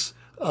of this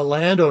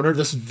landowner,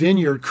 this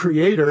vineyard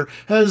creator,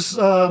 as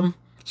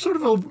sort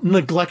of a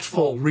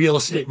neglectful real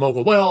estate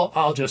mogul. Well,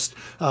 I'll just,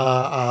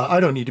 I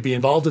don't need to be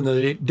involved in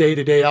the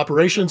day-to-day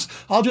operations.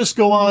 I'll just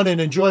go on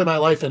and enjoy my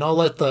life, and I'll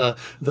let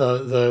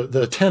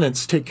the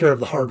tenants take care of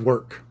the hard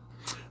work.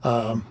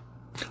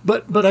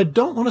 But I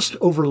don't want us to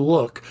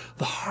overlook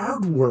the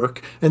hard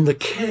work and the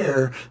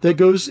care that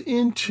goes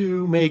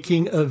into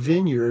making a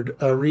vineyard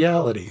a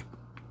reality.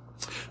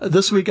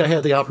 This week I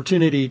had the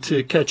opportunity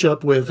to catch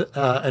up with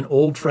an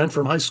old friend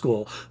from high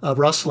school,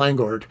 Russ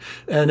Langord.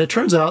 And it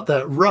turns out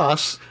that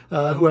Russ,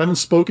 who I haven't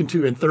spoken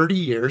to in 30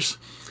 years,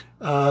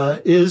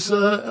 has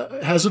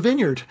a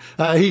vineyard.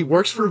 He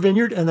works for a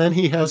vineyard, and then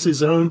he has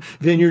his own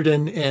vineyard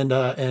and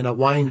a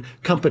wine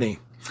company.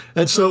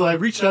 And so I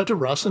reached out to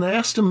Russ and I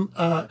asked him,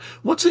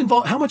 what's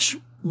involved? How much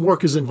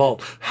work is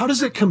involved? How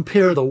does it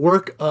compare the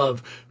work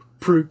of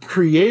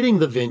creating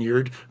the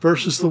vineyard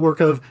versus the work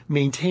of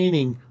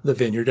maintaining the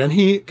vineyard? And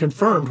he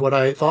confirmed what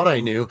I thought I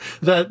knew,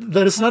 that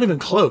it's not even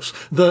close.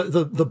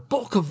 The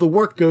bulk of the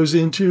work goes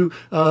into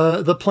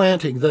the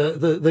planting,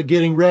 the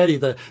getting ready,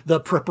 the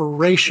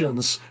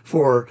preparations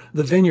for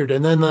the vineyard,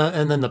 and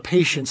then the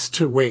patience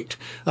to wait.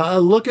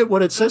 Look at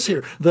what it says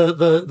here.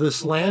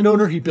 This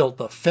landowner, he built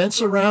the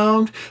fence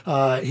around.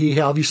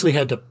 He obviously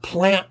had to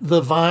plant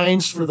the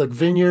vines for the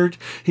vineyard.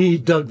 He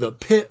dug the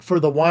pit for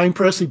the wine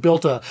press. He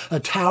built a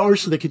tower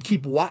so they could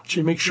keep watch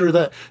and make sure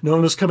that no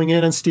one was coming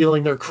in and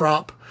stealing their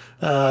crop.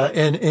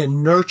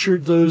 and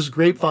nurtured those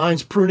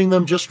grapevines, pruning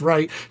them just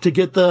right to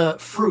get the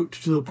fruit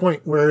to the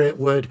point where it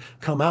would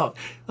come out.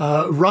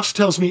 Russ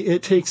tells me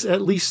it takes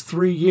at least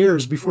 3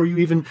 years before you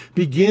even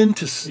begin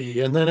to see,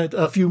 and then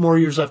a few more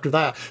years after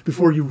that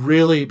before you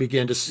really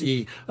begin to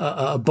see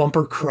a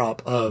bumper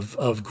crop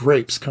of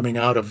grapes coming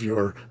out of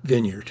your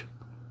vineyard.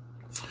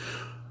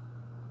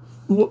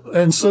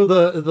 And so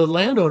the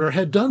landowner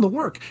had done the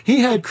work. He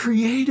had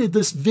created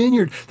this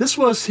vineyard. This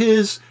was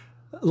his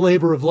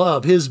labor of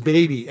love, his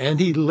baby, and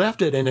he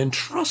left it and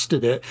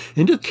entrusted it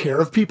into the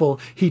care of people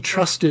he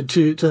trusted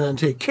to then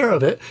take care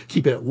of it,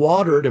 keep it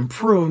watered and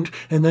pruned,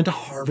 and then to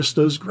harvest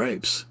those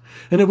grapes.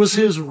 And it was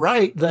his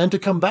right then to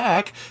come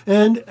back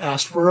and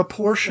ask for a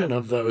portion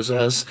of those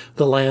as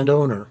the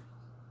landowner.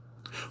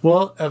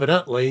 Well,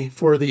 evidently,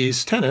 for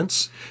these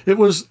tenants, it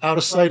was out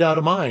of sight, out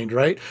of mind,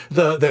 right?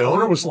 The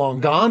owner was long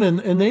gone,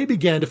 and they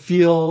began to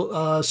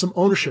feel some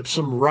ownership,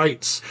 some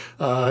rights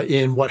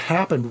in what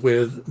happened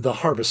with the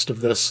harvest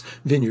of this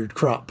vineyard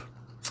crop.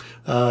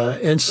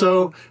 And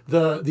so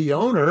the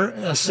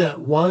owner sent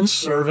one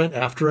servant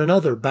after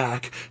another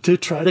back to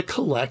try to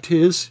collect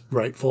his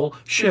rightful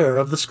share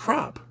of this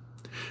crop.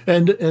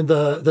 And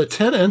the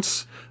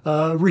tenants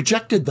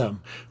rejected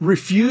them,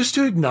 refused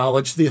to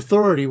acknowledge the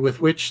authority with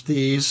which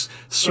these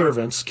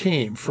servants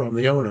came from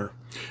the owner.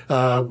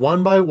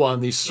 One by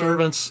one, these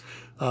servants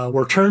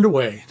were turned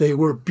away. They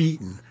were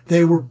beaten.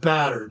 They were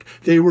battered.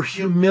 They were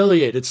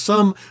humiliated.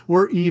 Some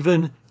were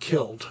even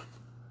killed.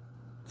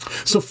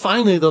 So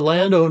finally, the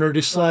landowner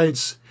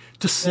decides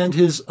to send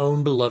his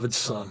own beloved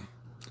son.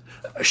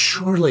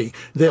 Surely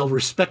they'll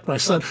respect my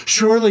son.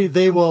 Surely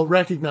they will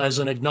recognize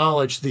and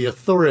acknowledge the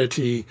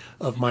authority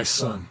of my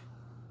son.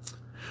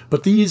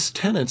 But these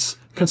tenants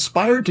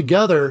conspired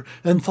together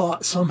and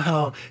thought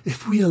somehow,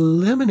 if we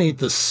eliminate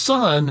the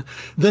son,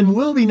 then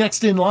we'll be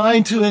next in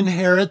line to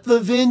inherit the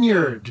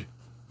vineyard.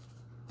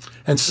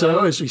 And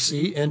so, as we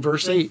see in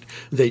verse 8,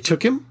 they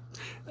took him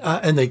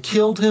and they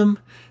killed him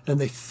and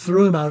they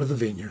threw him out of the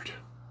vineyard.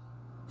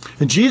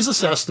 And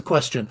Jesus asked the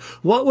question,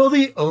 what will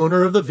the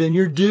owner of the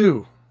vineyard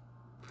do?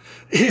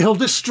 He'll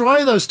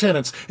destroy those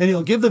tenants and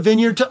he'll give the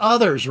vineyard to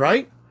others,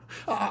 right?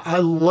 I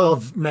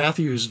love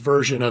Matthew's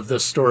version of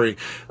this story,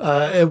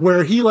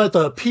 where he let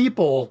the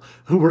people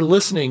who were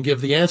listening give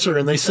the answer,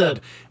 and they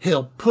said,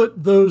 he'll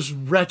put those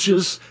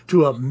wretches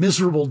to a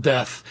miserable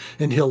death,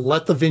 and he'll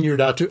let the vineyard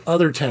out to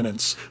other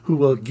tenants who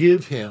will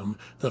give him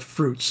the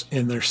fruits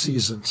in their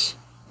seasons.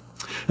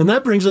 And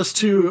that brings us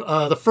to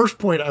the first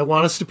point I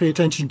want us to pay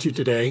attention to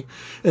today,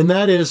 and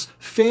that is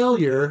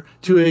failure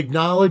to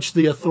acknowledge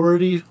the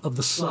authority of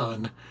the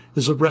Son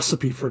is a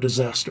recipe for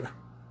disaster.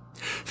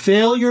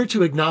 Failure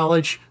to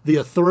acknowledge the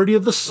authority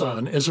of the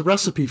Son is a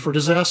recipe for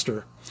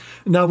disaster.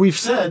 Now, we've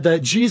said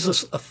that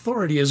Jesus'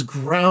 authority is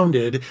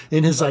grounded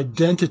in his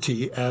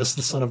identity as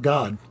the Son of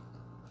God.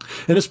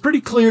 And it's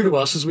pretty clear to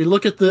us as we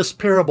look at this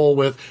parable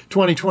with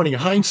 20/20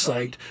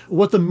 hindsight,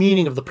 what the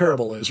meaning of the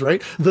parable is,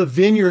 right? The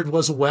vineyard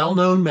was a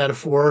well-known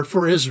metaphor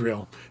for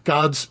Israel,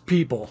 God's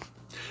people.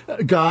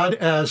 God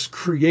as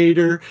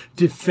creator,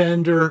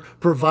 defender,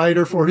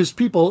 provider for his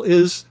people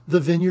is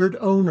the vineyard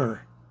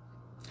owner.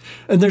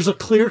 And there's a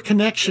clear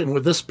connection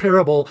with this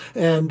parable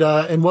and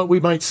what we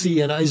might see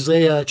in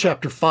Isaiah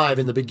chapter 5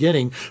 in the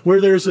beginning,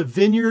 where there's a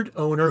vineyard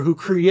owner who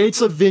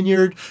creates a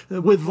vineyard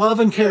with love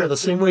and care, the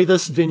same way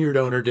this vineyard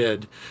owner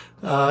did.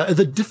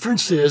 The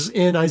difference is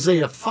in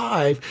Isaiah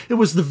 5, it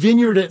was the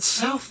vineyard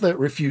itself that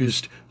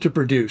refused to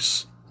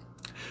produce.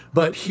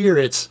 But here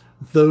it's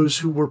those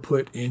who were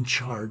put in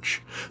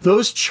charge,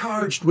 those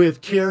charged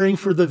with caring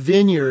for the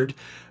vineyard,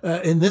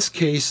 in this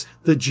case,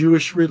 the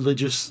Jewish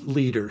religious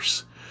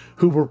leaders,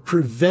 who were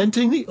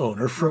preventing the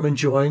owner from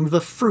enjoying the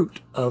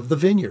fruit of the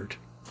vineyard.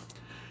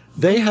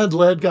 They had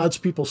led God's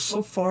people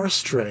so far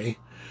astray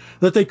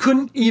that they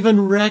couldn't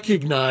even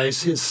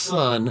recognize his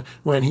Son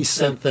when he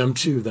sent them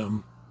to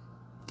them.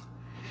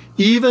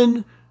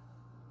 Even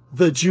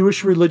the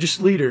Jewish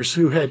religious leaders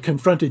who had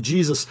confronted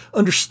Jesus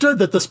understood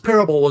that this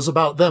parable was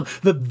about them,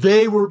 that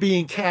they were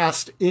being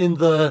cast in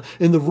the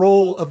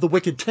role of the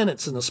wicked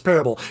tenants in this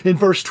parable. In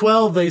verse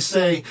 12, they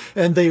say,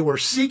 and they were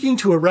seeking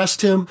to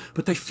arrest him,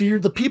 but they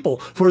feared the people,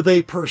 for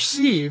they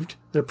perceived,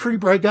 they're pretty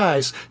bright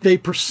guys, they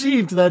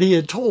perceived that he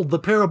had told the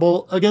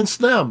parable against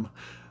them.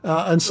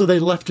 And so they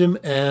left him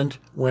and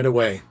went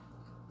away.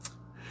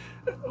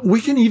 We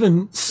can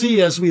even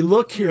see, as we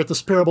look here at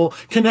this parable,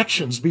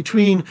 connections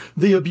between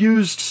the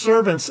abused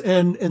servants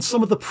and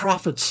some of the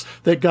prophets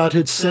that God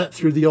had sent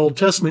through the Old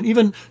Testament,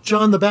 even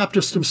John the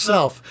Baptist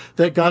himself,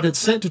 that God had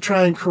sent to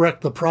try and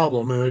correct the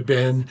problem, who had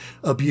been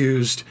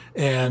abused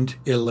and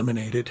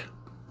eliminated.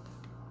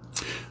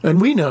 And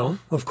we know,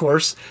 of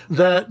course,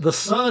 that the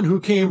Son who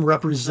came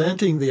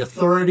representing the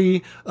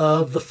authority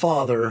of the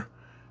Father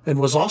and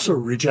was also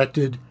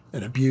rejected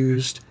and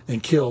abused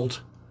and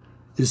killed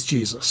is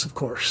Jesus, of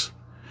course.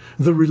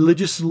 The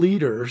religious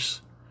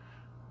leaders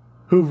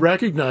who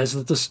recognized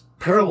that this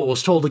parable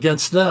was told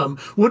against them,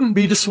 wouldn't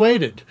be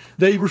dissuaded.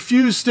 They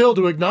refused still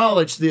to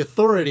acknowledge the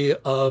authority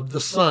of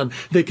the Son.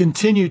 They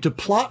continued to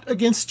plot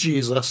against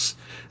Jesus,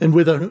 and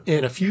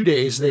in a few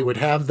days they would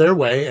have their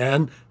way,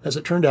 and as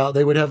it turned out,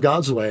 they would have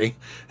God's way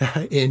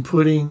in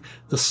putting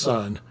the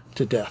Son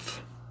to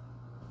death.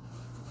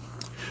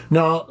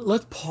 Now,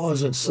 let's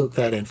pause and soak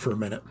that in for a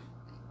minute.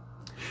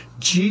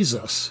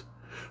 Jesus,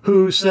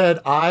 who said,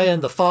 "I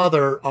and the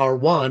Father are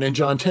one," in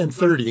John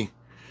 10:30,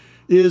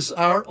 is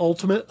our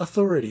ultimate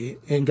authority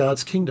in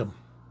God's kingdom.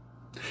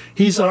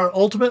 He's our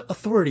ultimate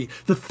authority.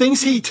 The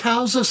things he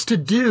tells us to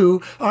do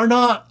are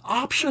not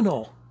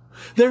optional.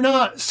 They're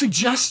not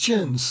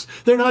suggestions.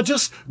 They're not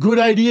just good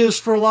ideas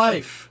for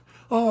life.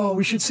 Oh,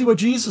 we should see what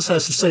Jesus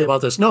has to say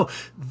about this. No,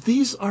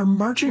 these are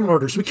marching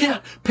orders. We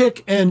can't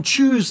pick and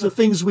choose the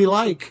things we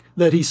like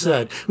that he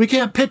said. We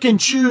can't pick and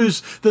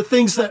choose the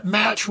things that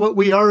match what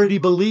we already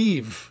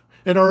believe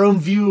in our own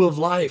view of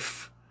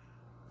life.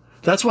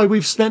 That's why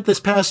we've spent this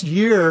past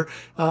year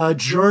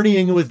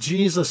journeying with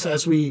Jesus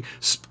as we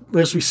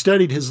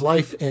studied his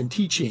life and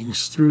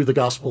teachings through the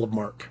Gospel of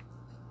Mark.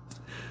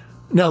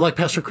 Now, like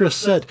Pastor Chris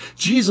said,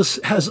 Jesus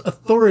has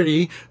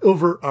authority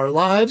over our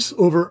lives,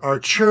 over our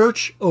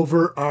church,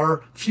 over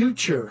our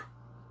future.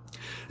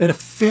 And a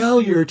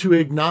failure to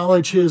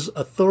acknowledge his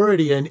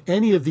authority in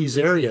any of these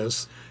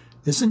areas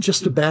isn't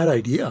just a bad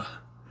idea.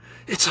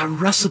 It's a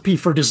recipe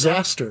for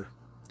disaster.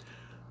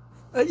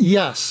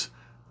 Yes.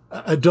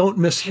 Don't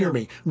mishear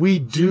me. We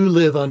do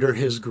live under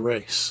his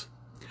grace.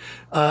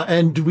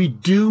 And we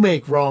do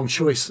make wrong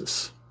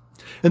choices.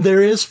 And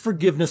there is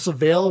forgiveness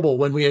available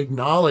when we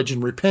acknowledge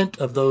and repent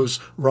of those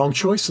wrong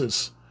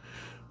choices.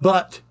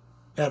 But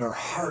at our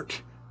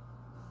heart,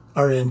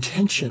 our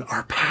intention,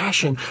 our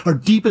passion, our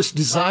deepest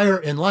desire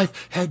in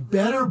life had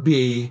better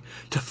be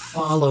to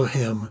follow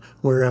him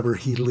wherever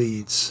he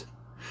leads,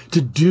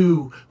 to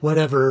do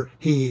whatever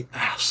he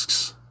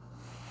asks.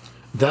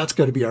 That's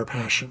got to be our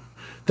passion.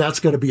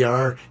 That's got to be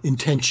our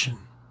intention.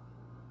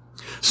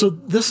 So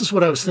this is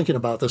what I was thinking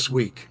about this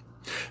week.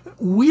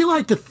 We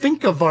like to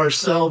think of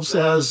ourselves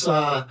as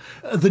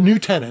the new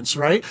tenants,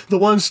 right? The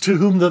ones to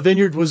whom the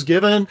vineyard was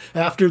given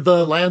after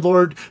the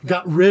landlord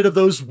got rid of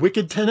those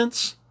wicked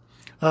tenants.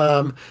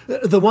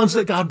 The ones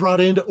that God brought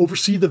in to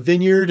oversee the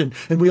vineyard.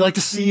 And we like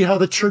to see how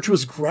the church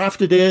was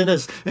grafted in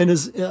as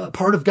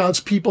part of God's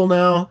people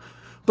now.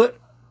 But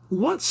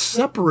what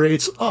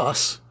separates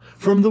us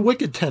from the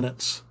wicked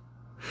tenants?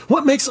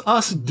 What makes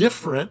us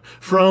different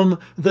from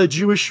the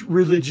Jewish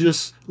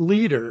religious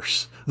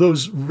leaders,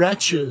 those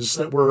wretches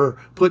that were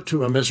put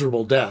to a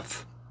miserable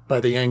death by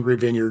the angry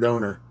vineyard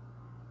owner?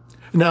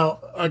 Now,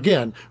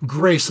 again,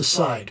 grace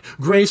aside,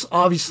 grace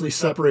obviously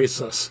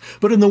separates us,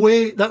 but in the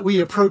way that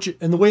we approach it,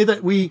 in the way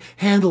that we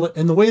handle it,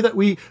 in the way that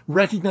we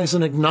recognize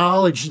and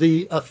acknowledge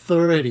the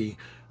authority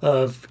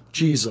of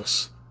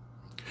Jesus,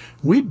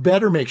 we'd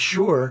better make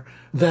sure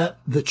that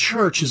the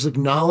church is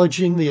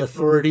acknowledging the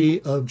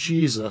authority of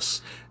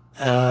Jesus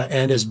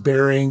and is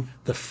bearing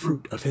the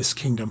fruit of his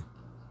kingdom.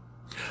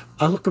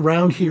 I look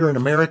around here in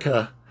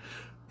America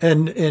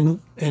and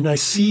I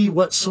see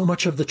what so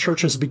much of the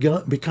church has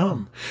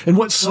become, and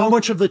what so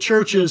much of the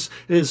church is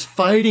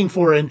fighting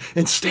for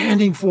and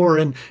standing for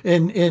and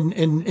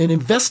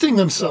investing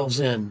themselves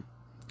in.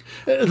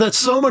 That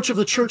so much of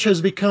the church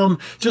has become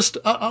just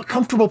a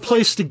comfortable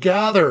place to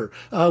gather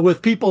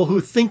with people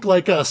who think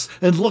like us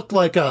and look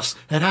like us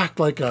and act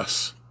like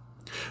us.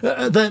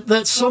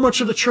 That so much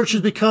of the church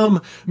has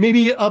become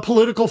maybe a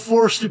political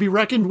force to be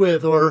reckoned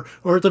with, or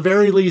at the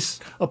very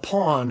least, a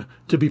pawn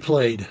to be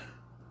played.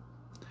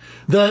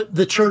 That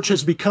the church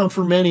has become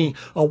for many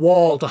a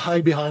wall to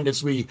hide behind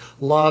as we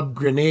lob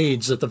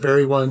grenades at the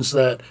very ones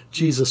that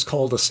Jesus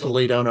called us to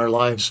lay down our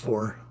lives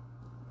for.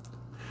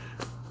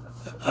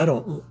 I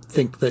don't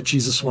think that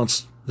Jesus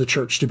wants the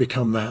church to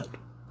become that.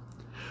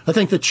 I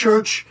think the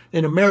church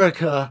in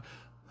America,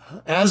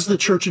 as the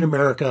church in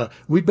America,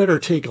 we'd better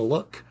take a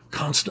look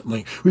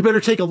constantly. We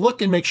better take a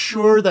look and make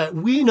sure that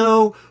we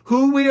know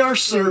who we are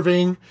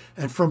serving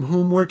and from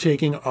whom we're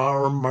taking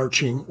our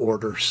marching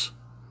orders.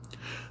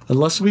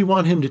 Unless we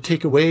want him to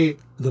take away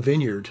the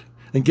vineyard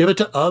and give it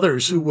to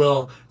others who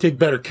will take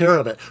better care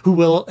of it, who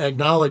will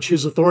acknowledge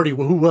his authority,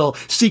 who will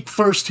seek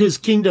first his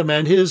kingdom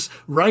and his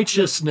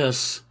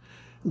righteousness,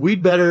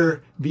 we'd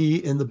better be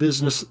in the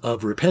business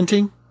of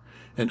repenting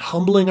and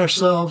humbling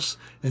ourselves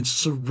and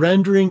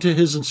surrendering to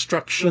his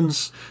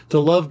instructions to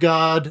love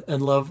God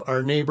and love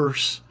our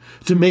neighbors,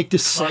 to make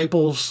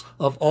disciples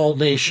of all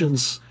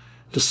nations,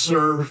 to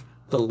serve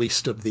the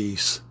least of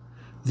these.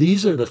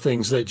 These are the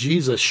things that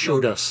Jesus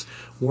showed us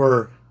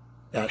were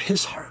at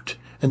his heart,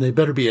 and they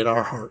better be at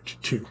our heart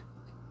too.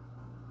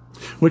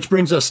 Which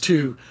brings us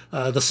to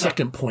the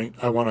second point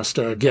I want us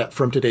to get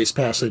from today's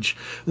passage,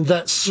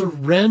 that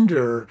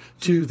surrender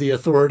to the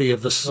authority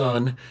of the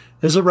Son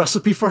is a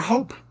recipe for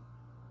hope.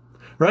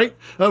 right?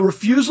 A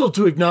refusal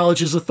to acknowledge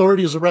his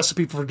authority as a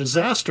recipe for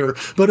disaster,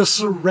 but a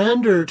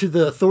surrender to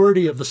the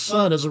authority of the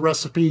Son as a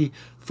recipe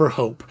for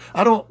hope.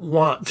 I don't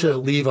want to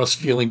leave us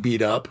feeling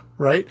beat up,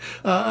 right?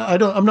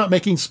 I'm not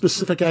making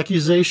specific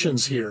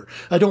accusations here.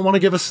 I don't want to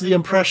give us the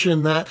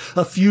impression that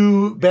a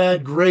few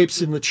bad grapes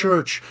in the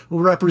church will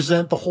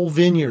represent the whole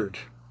vineyard.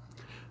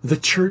 The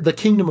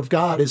kingdom of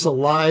God is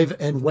alive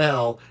and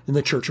well in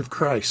the Church of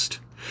Christ.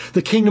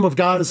 The kingdom of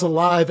God is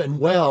alive and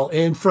well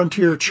in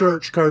Frontier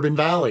Church, Carbon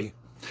Valley.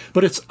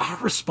 But it's our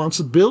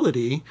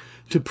responsibility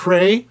to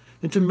pray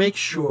and to make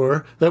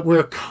sure that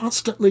we're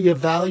constantly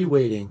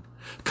evaluating,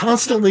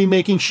 constantly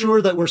making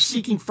sure that we're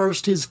seeking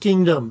first his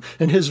kingdom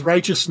and his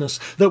righteousness,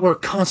 that we're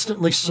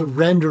constantly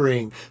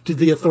surrendering to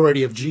the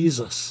authority of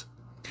Jesus.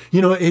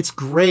 You know, it's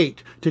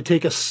great to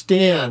take a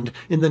stand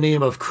in the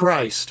name of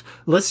Christ.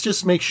 Let's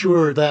just make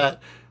sure that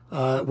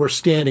we're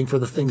standing for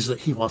the things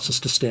that he wants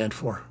us to stand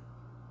for.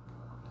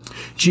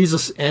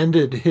 Jesus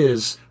ended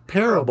his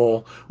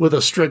parable with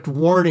a strict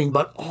warning,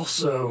 but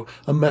also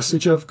a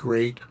message of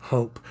great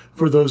hope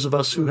for those of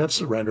us who have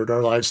surrendered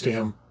our lives to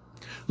him.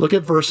 Look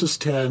at verses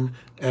 10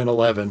 and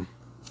 11.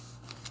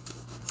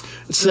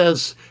 It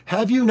says,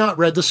 "Have you not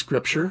read the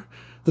scripture?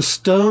 The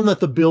stone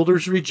that the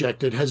builders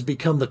rejected has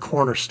become the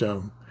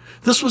cornerstone.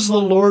 This was the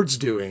Lord's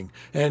doing,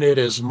 and it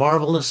is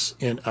marvelous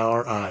in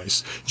our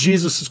eyes."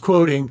 Jesus is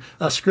quoting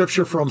a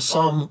scripture from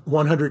Psalm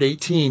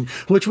 118,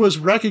 which was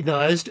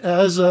recognized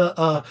as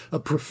a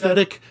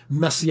prophetic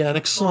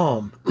messianic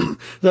psalm,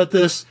 that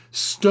this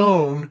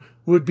stone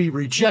would be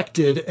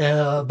rejected,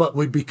 but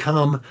would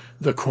become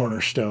the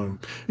cornerstone.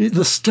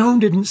 The stone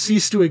didn't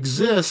cease to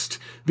exist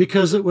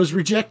because it was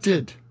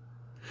rejected.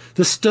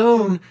 The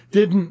stone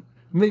didn't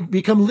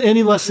become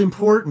any less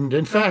important.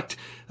 In fact,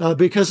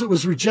 because it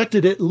was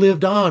rejected, it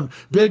lived on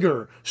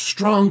bigger,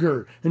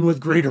 stronger, and with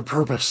greater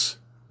purpose.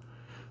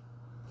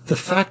 The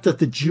fact that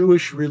the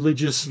Jewish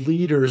religious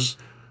leaders,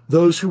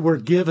 those who were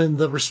given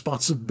the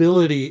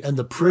responsibility and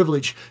the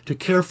privilege to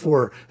care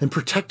for and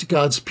protect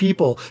God's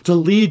people, to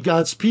lead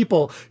God's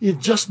people,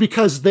 just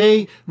because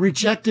they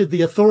rejected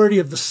the authority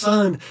of the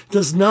Son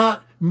does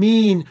not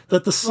mean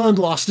that the Son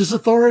lost his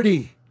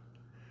authority.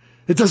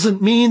 It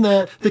doesn't mean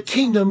that the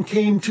kingdom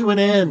came to an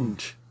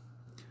end.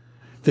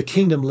 The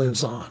kingdom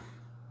lives on.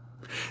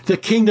 The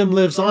kingdom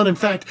lives on. In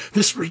fact,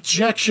 this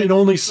rejection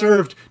only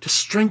served to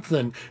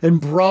strengthen and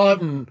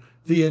broaden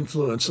the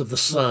influence of the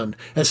Son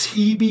as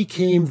he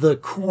became the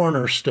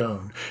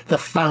cornerstone, the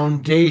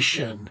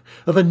foundation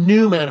of a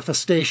new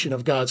manifestation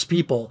of God's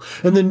people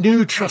and the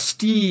new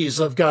trustees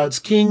of God's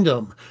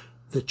kingdom,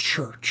 the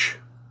church.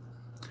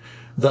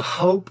 The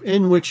hope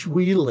in which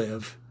we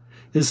live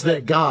is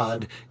that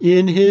God,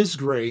 in his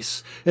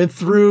grace and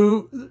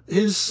through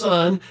his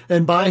Son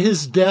and by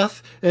his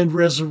death and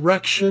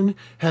resurrection,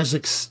 has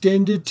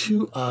extended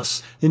to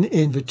us an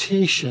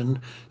invitation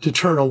to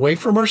turn away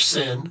from our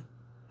sin,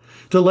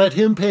 to let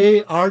him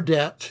pay our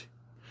debt,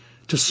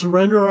 to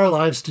surrender our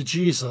lives to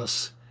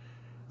Jesus,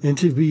 and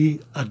to be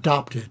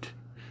adopted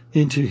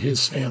into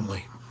his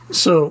family.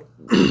 So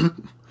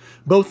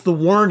both the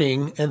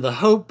warning and the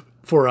hope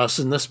for us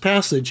in this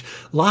passage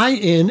lie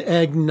in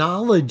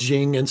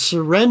acknowledging and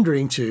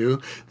surrendering to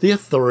the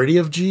authority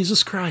of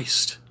Jesus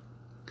Christ.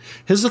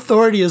 His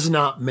authority is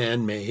not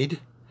man-made.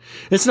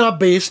 It's not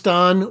based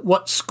on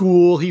what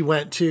school he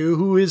went to,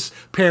 who his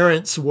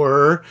parents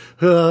were,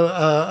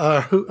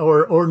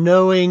 or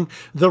knowing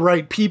the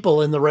right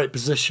people in the right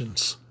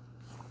positions.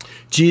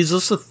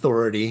 Jesus'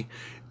 authority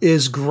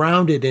is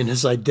grounded in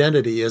his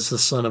identity as the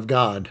Son of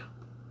God.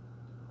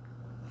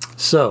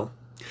 So,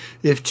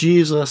 if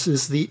Jesus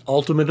is the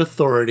ultimate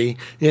authority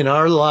in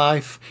our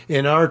life,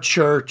 in our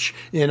church,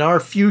 in our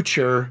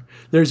future,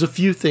 there's a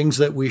few things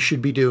that we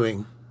should be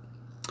doing.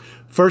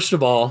 First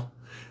of all,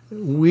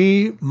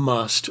 we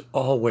must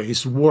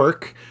always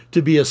work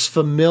to be as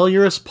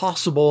familiar as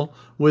possible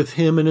with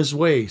him and his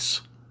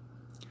ways.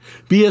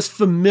 Be as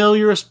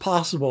familiar as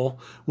possible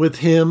with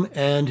him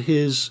and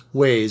his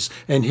ways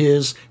and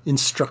his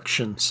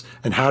instructions.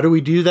 And how do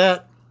we do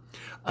that?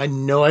 I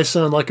know I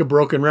sound like a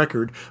broken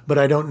record, but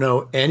I don't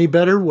know any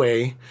better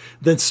way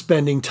than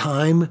spending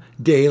time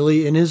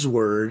daily in his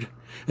word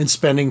and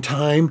spending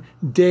time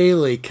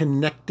daily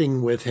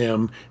connecting with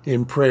him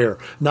in prayer.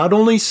 Not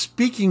only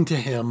speaking to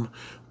him,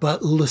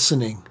 but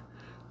listening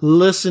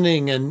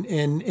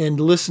and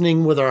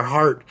listening with our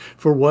heart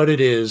for what it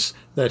is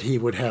that he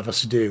would have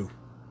us do.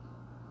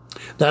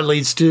 That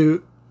leads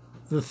to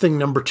the thing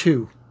number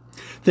 2.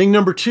 Thing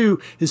number 2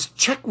 is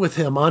check with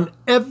him on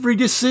every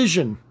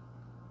decision.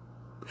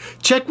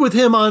 Check with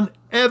him on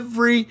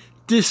every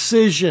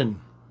decision.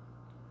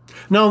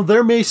 Now,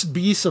 there may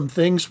be some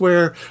things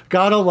where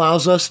God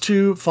allows us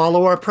to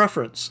follow our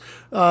preference,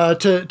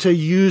 to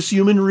use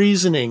human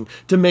reasoning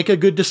to make a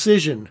good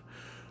decision.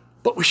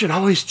 But we should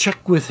always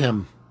check with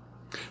him.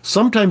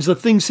 Sometimes the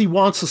things he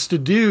wants us to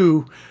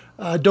do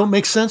don't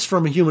make sense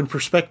from a human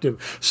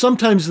perspective.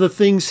 Sometimes the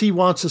things he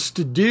wants us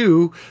to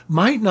do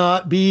might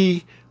not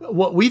be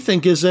what we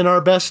think is in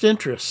our best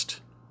interest.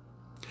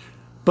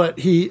 but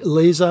he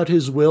lays out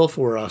his will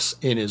for us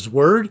in his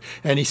word,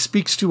 and he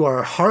speaks to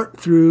our heart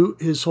through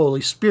his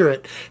Holy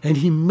Spirit, and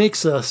he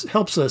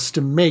helps us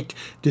to make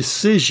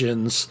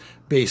decisions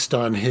based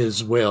on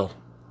his will.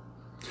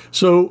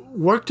 So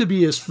work to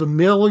be as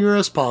familiar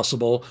as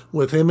possible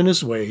with him and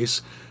his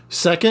ways.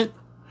 Second,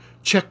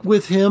 check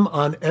with him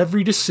on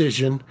every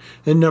decision.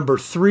 And number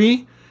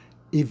 3,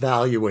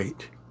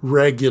 evaluate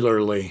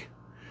regularly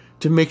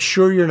to make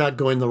sure you're not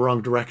going the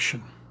wrong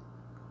direction.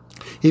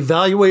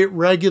 Evaluate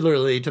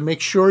regularly to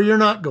make sure you're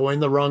not going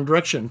the wrong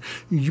direction.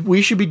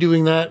 We should be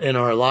doing that in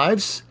our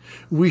lives.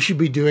 We should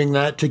be doing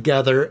that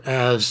together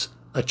as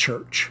a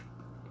church.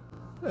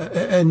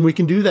 And we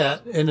can do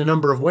that in a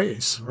number of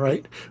ways,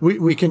 right?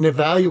 We can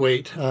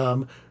evaluate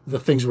the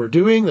things we're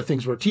doing, the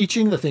things we're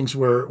teaching, the things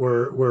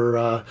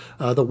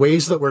the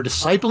ways that we're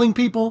discipling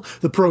people,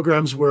 the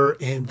programs we're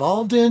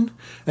involved in,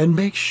 and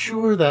make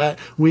sure that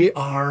we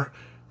are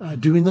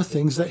doing the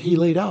things that he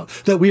laid out,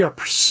 that we are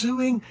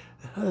pursuing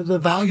the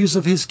values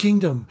of his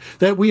kingdom,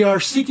 that we are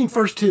seeking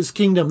first his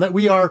kingdom, that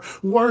we are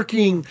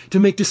working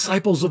to make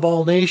disciples of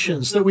all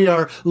nations, that we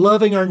are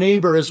loving our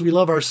neighbor as we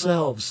love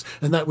ourselves,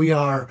 and that we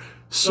are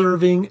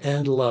serving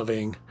and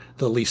loving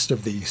the least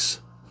of these.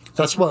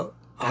 That's what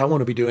I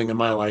want to be doing in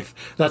my life.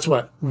 That's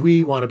what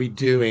we want to be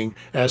doing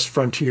as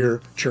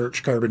Frontier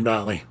Church Carbon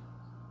Valley.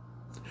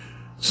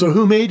 So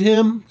who made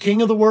him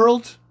king of the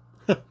world?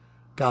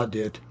 God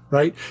did,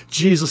 right?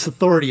 Jesus'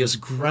 authority is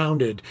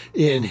grounded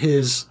in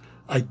his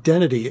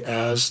identity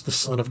as the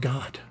Son of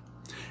God.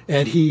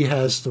 And he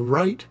has the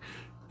right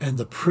and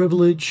the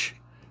privilege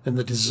and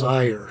the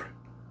desire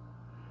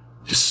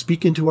to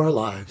speak into our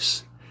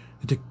lives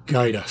and to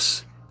guide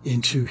us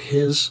into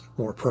his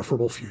more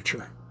preferable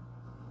future.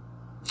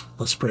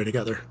 Let's pray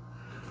together.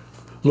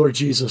 Lord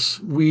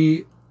Jesus,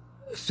 we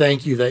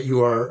thank you that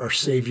you are our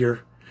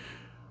Savior,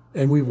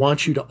 and we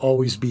want you to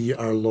always be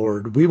our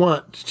Lord. We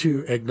want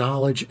to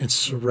acknowledge and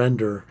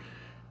surrender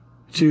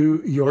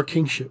to your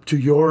kingship, to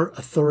your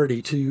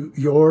authority, to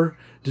your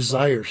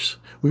desires.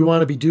 We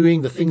want to be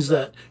doing the things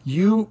that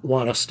you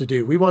want us to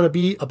do. We want to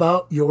be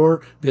about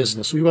your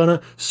business. We want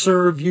to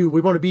serve you. We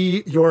want to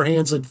be your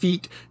hands and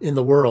feet in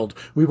the world.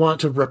 We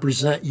want to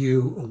represent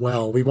you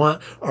well. We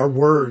want our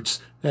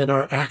words and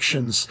our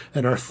actions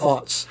and our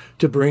thoughts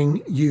to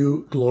bring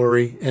you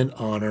glory and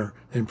honor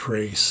and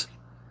praise.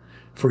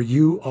 For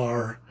you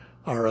are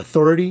our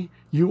authority.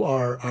 You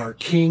are our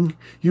King.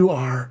 You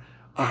are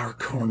our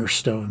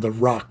cornerstone, the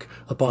rock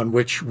upon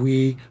which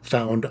we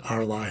found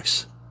our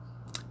lives.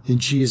 In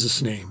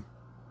Jesus' name,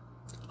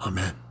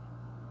 amen.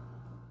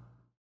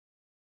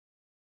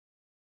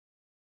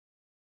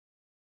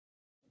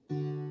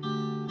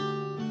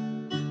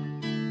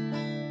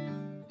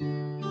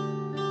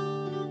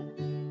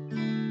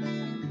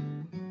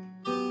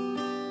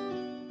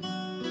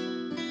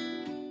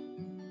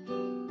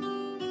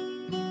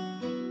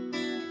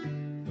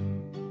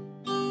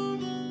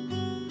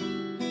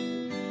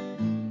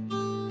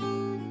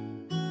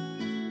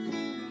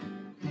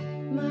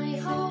 My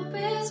hope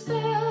is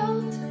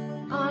built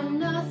on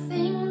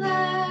nothing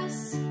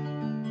less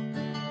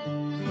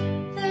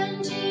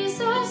than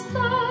Jesus'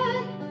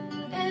 blood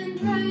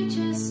and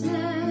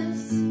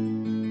righteousness.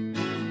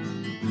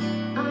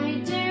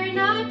 I dare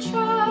not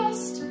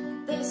trust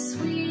the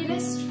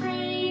sweetest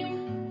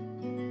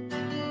frame,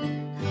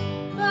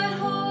 but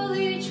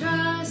wholly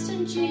trust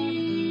in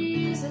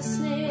Jesus'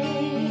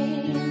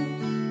 name.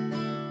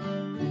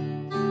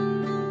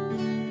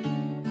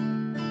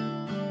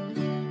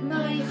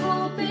 My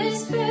hope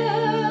is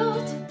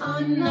built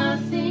on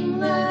nothing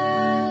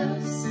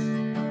less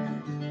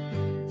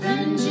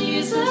than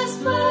Jesus'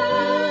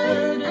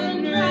 blood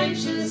and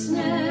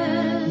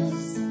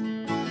righteousness.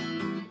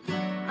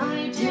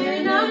 I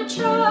dare not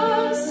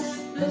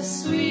trust the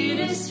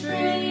sweetest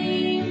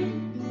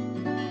frame,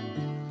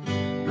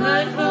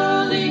 but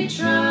wholly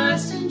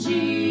trust in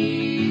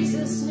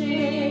Jesus'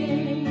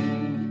 name.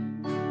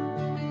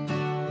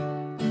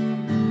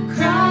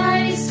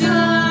 Christ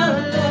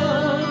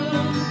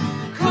alone,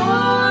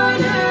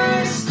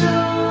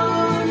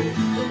 cornerstone,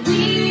 the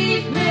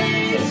weak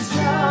made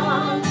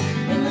strong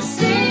in the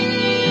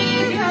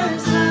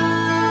Savior's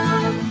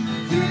love.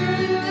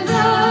 Through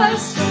the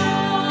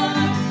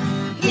storm,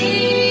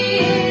 he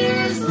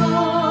is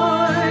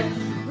Lord,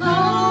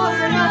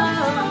 Lord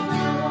of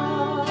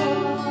all.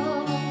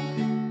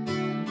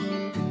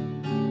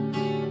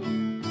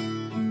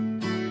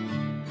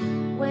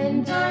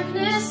 When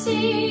darkness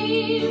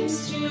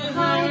seems to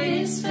hide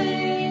his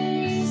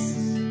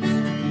face,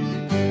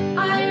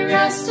 I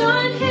rest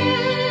on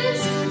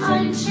his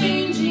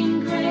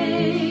unchanging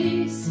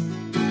grace.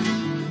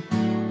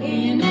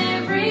 In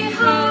every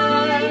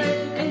high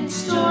and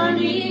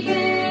stormy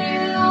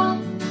gale,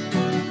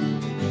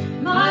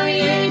 my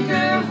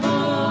anchor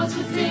holds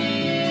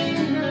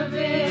within the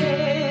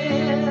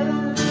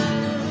veil.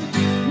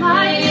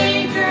 My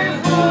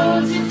anchor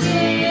holds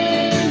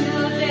within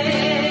the veil.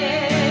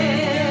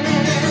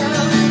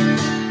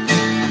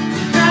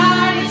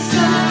 Christ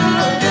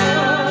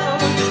alone,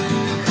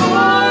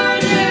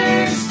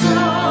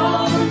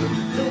 cornerstone,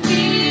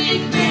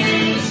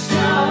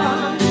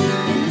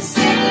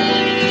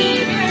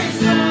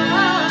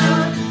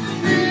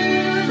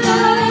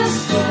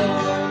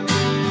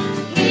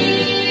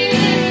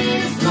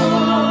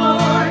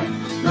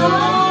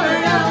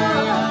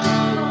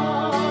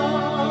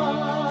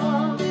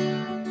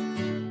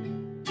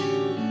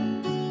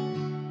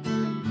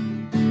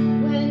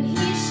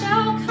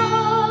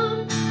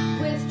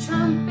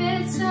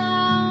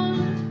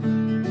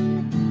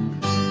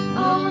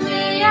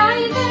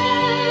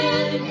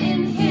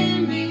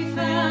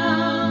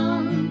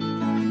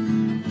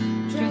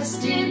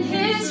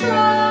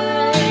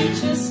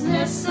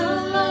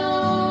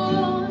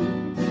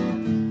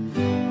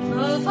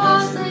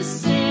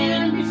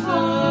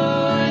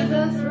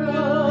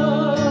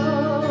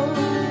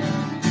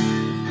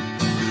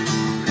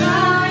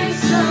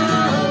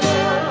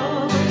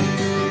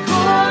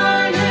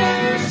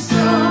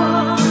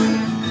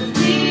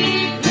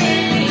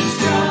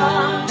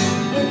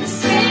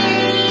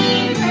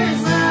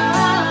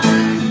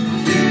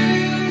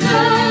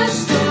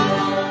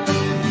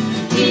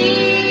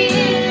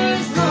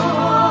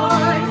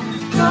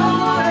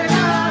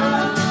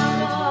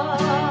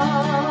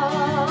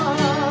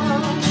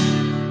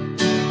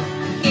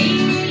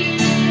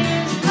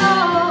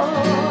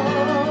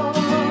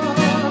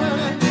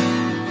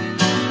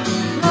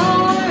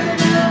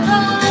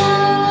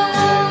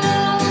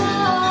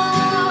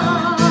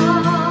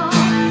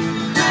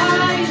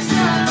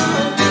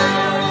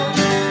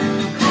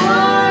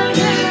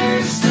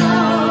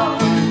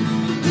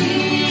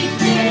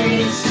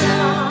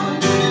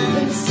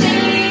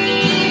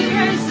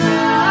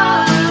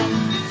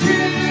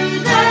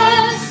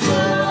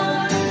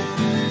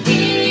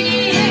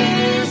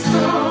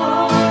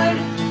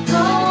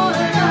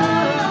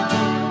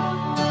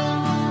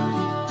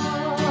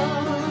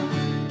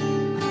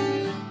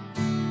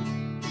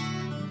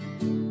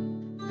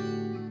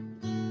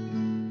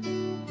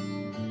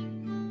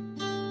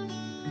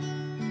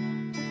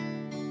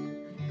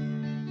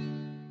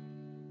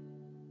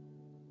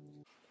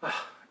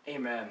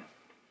 Amen.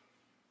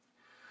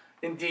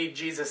 Indeed,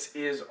 Jesus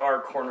is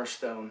our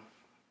cornerstone.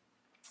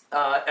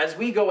 As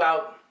we go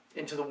out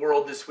into the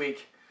world this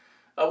week,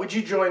 would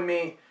you join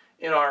me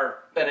in our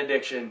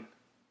benediction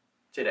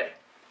today?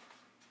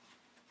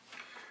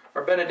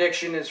 Our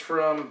benediction is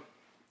from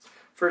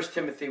 1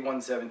 Timothy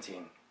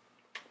 1:17.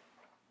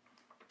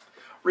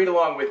 Read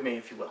along with me,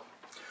 if you will.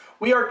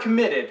 We are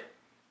committed,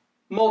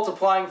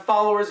 multiplying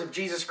followers of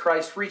Jesus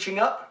Christ, reaching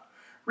up,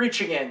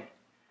 reaching in,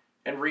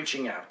 and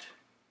reaching out.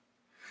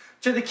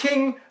 To the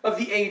King of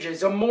the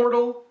ages,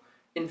 immortal,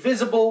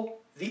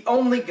 invisible, the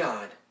only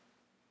God,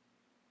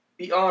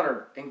 be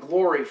honor and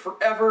glory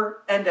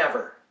forever and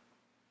ever.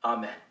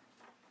 Amen.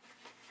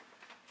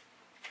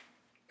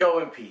 Go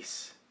in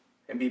peace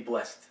and be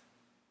blessed.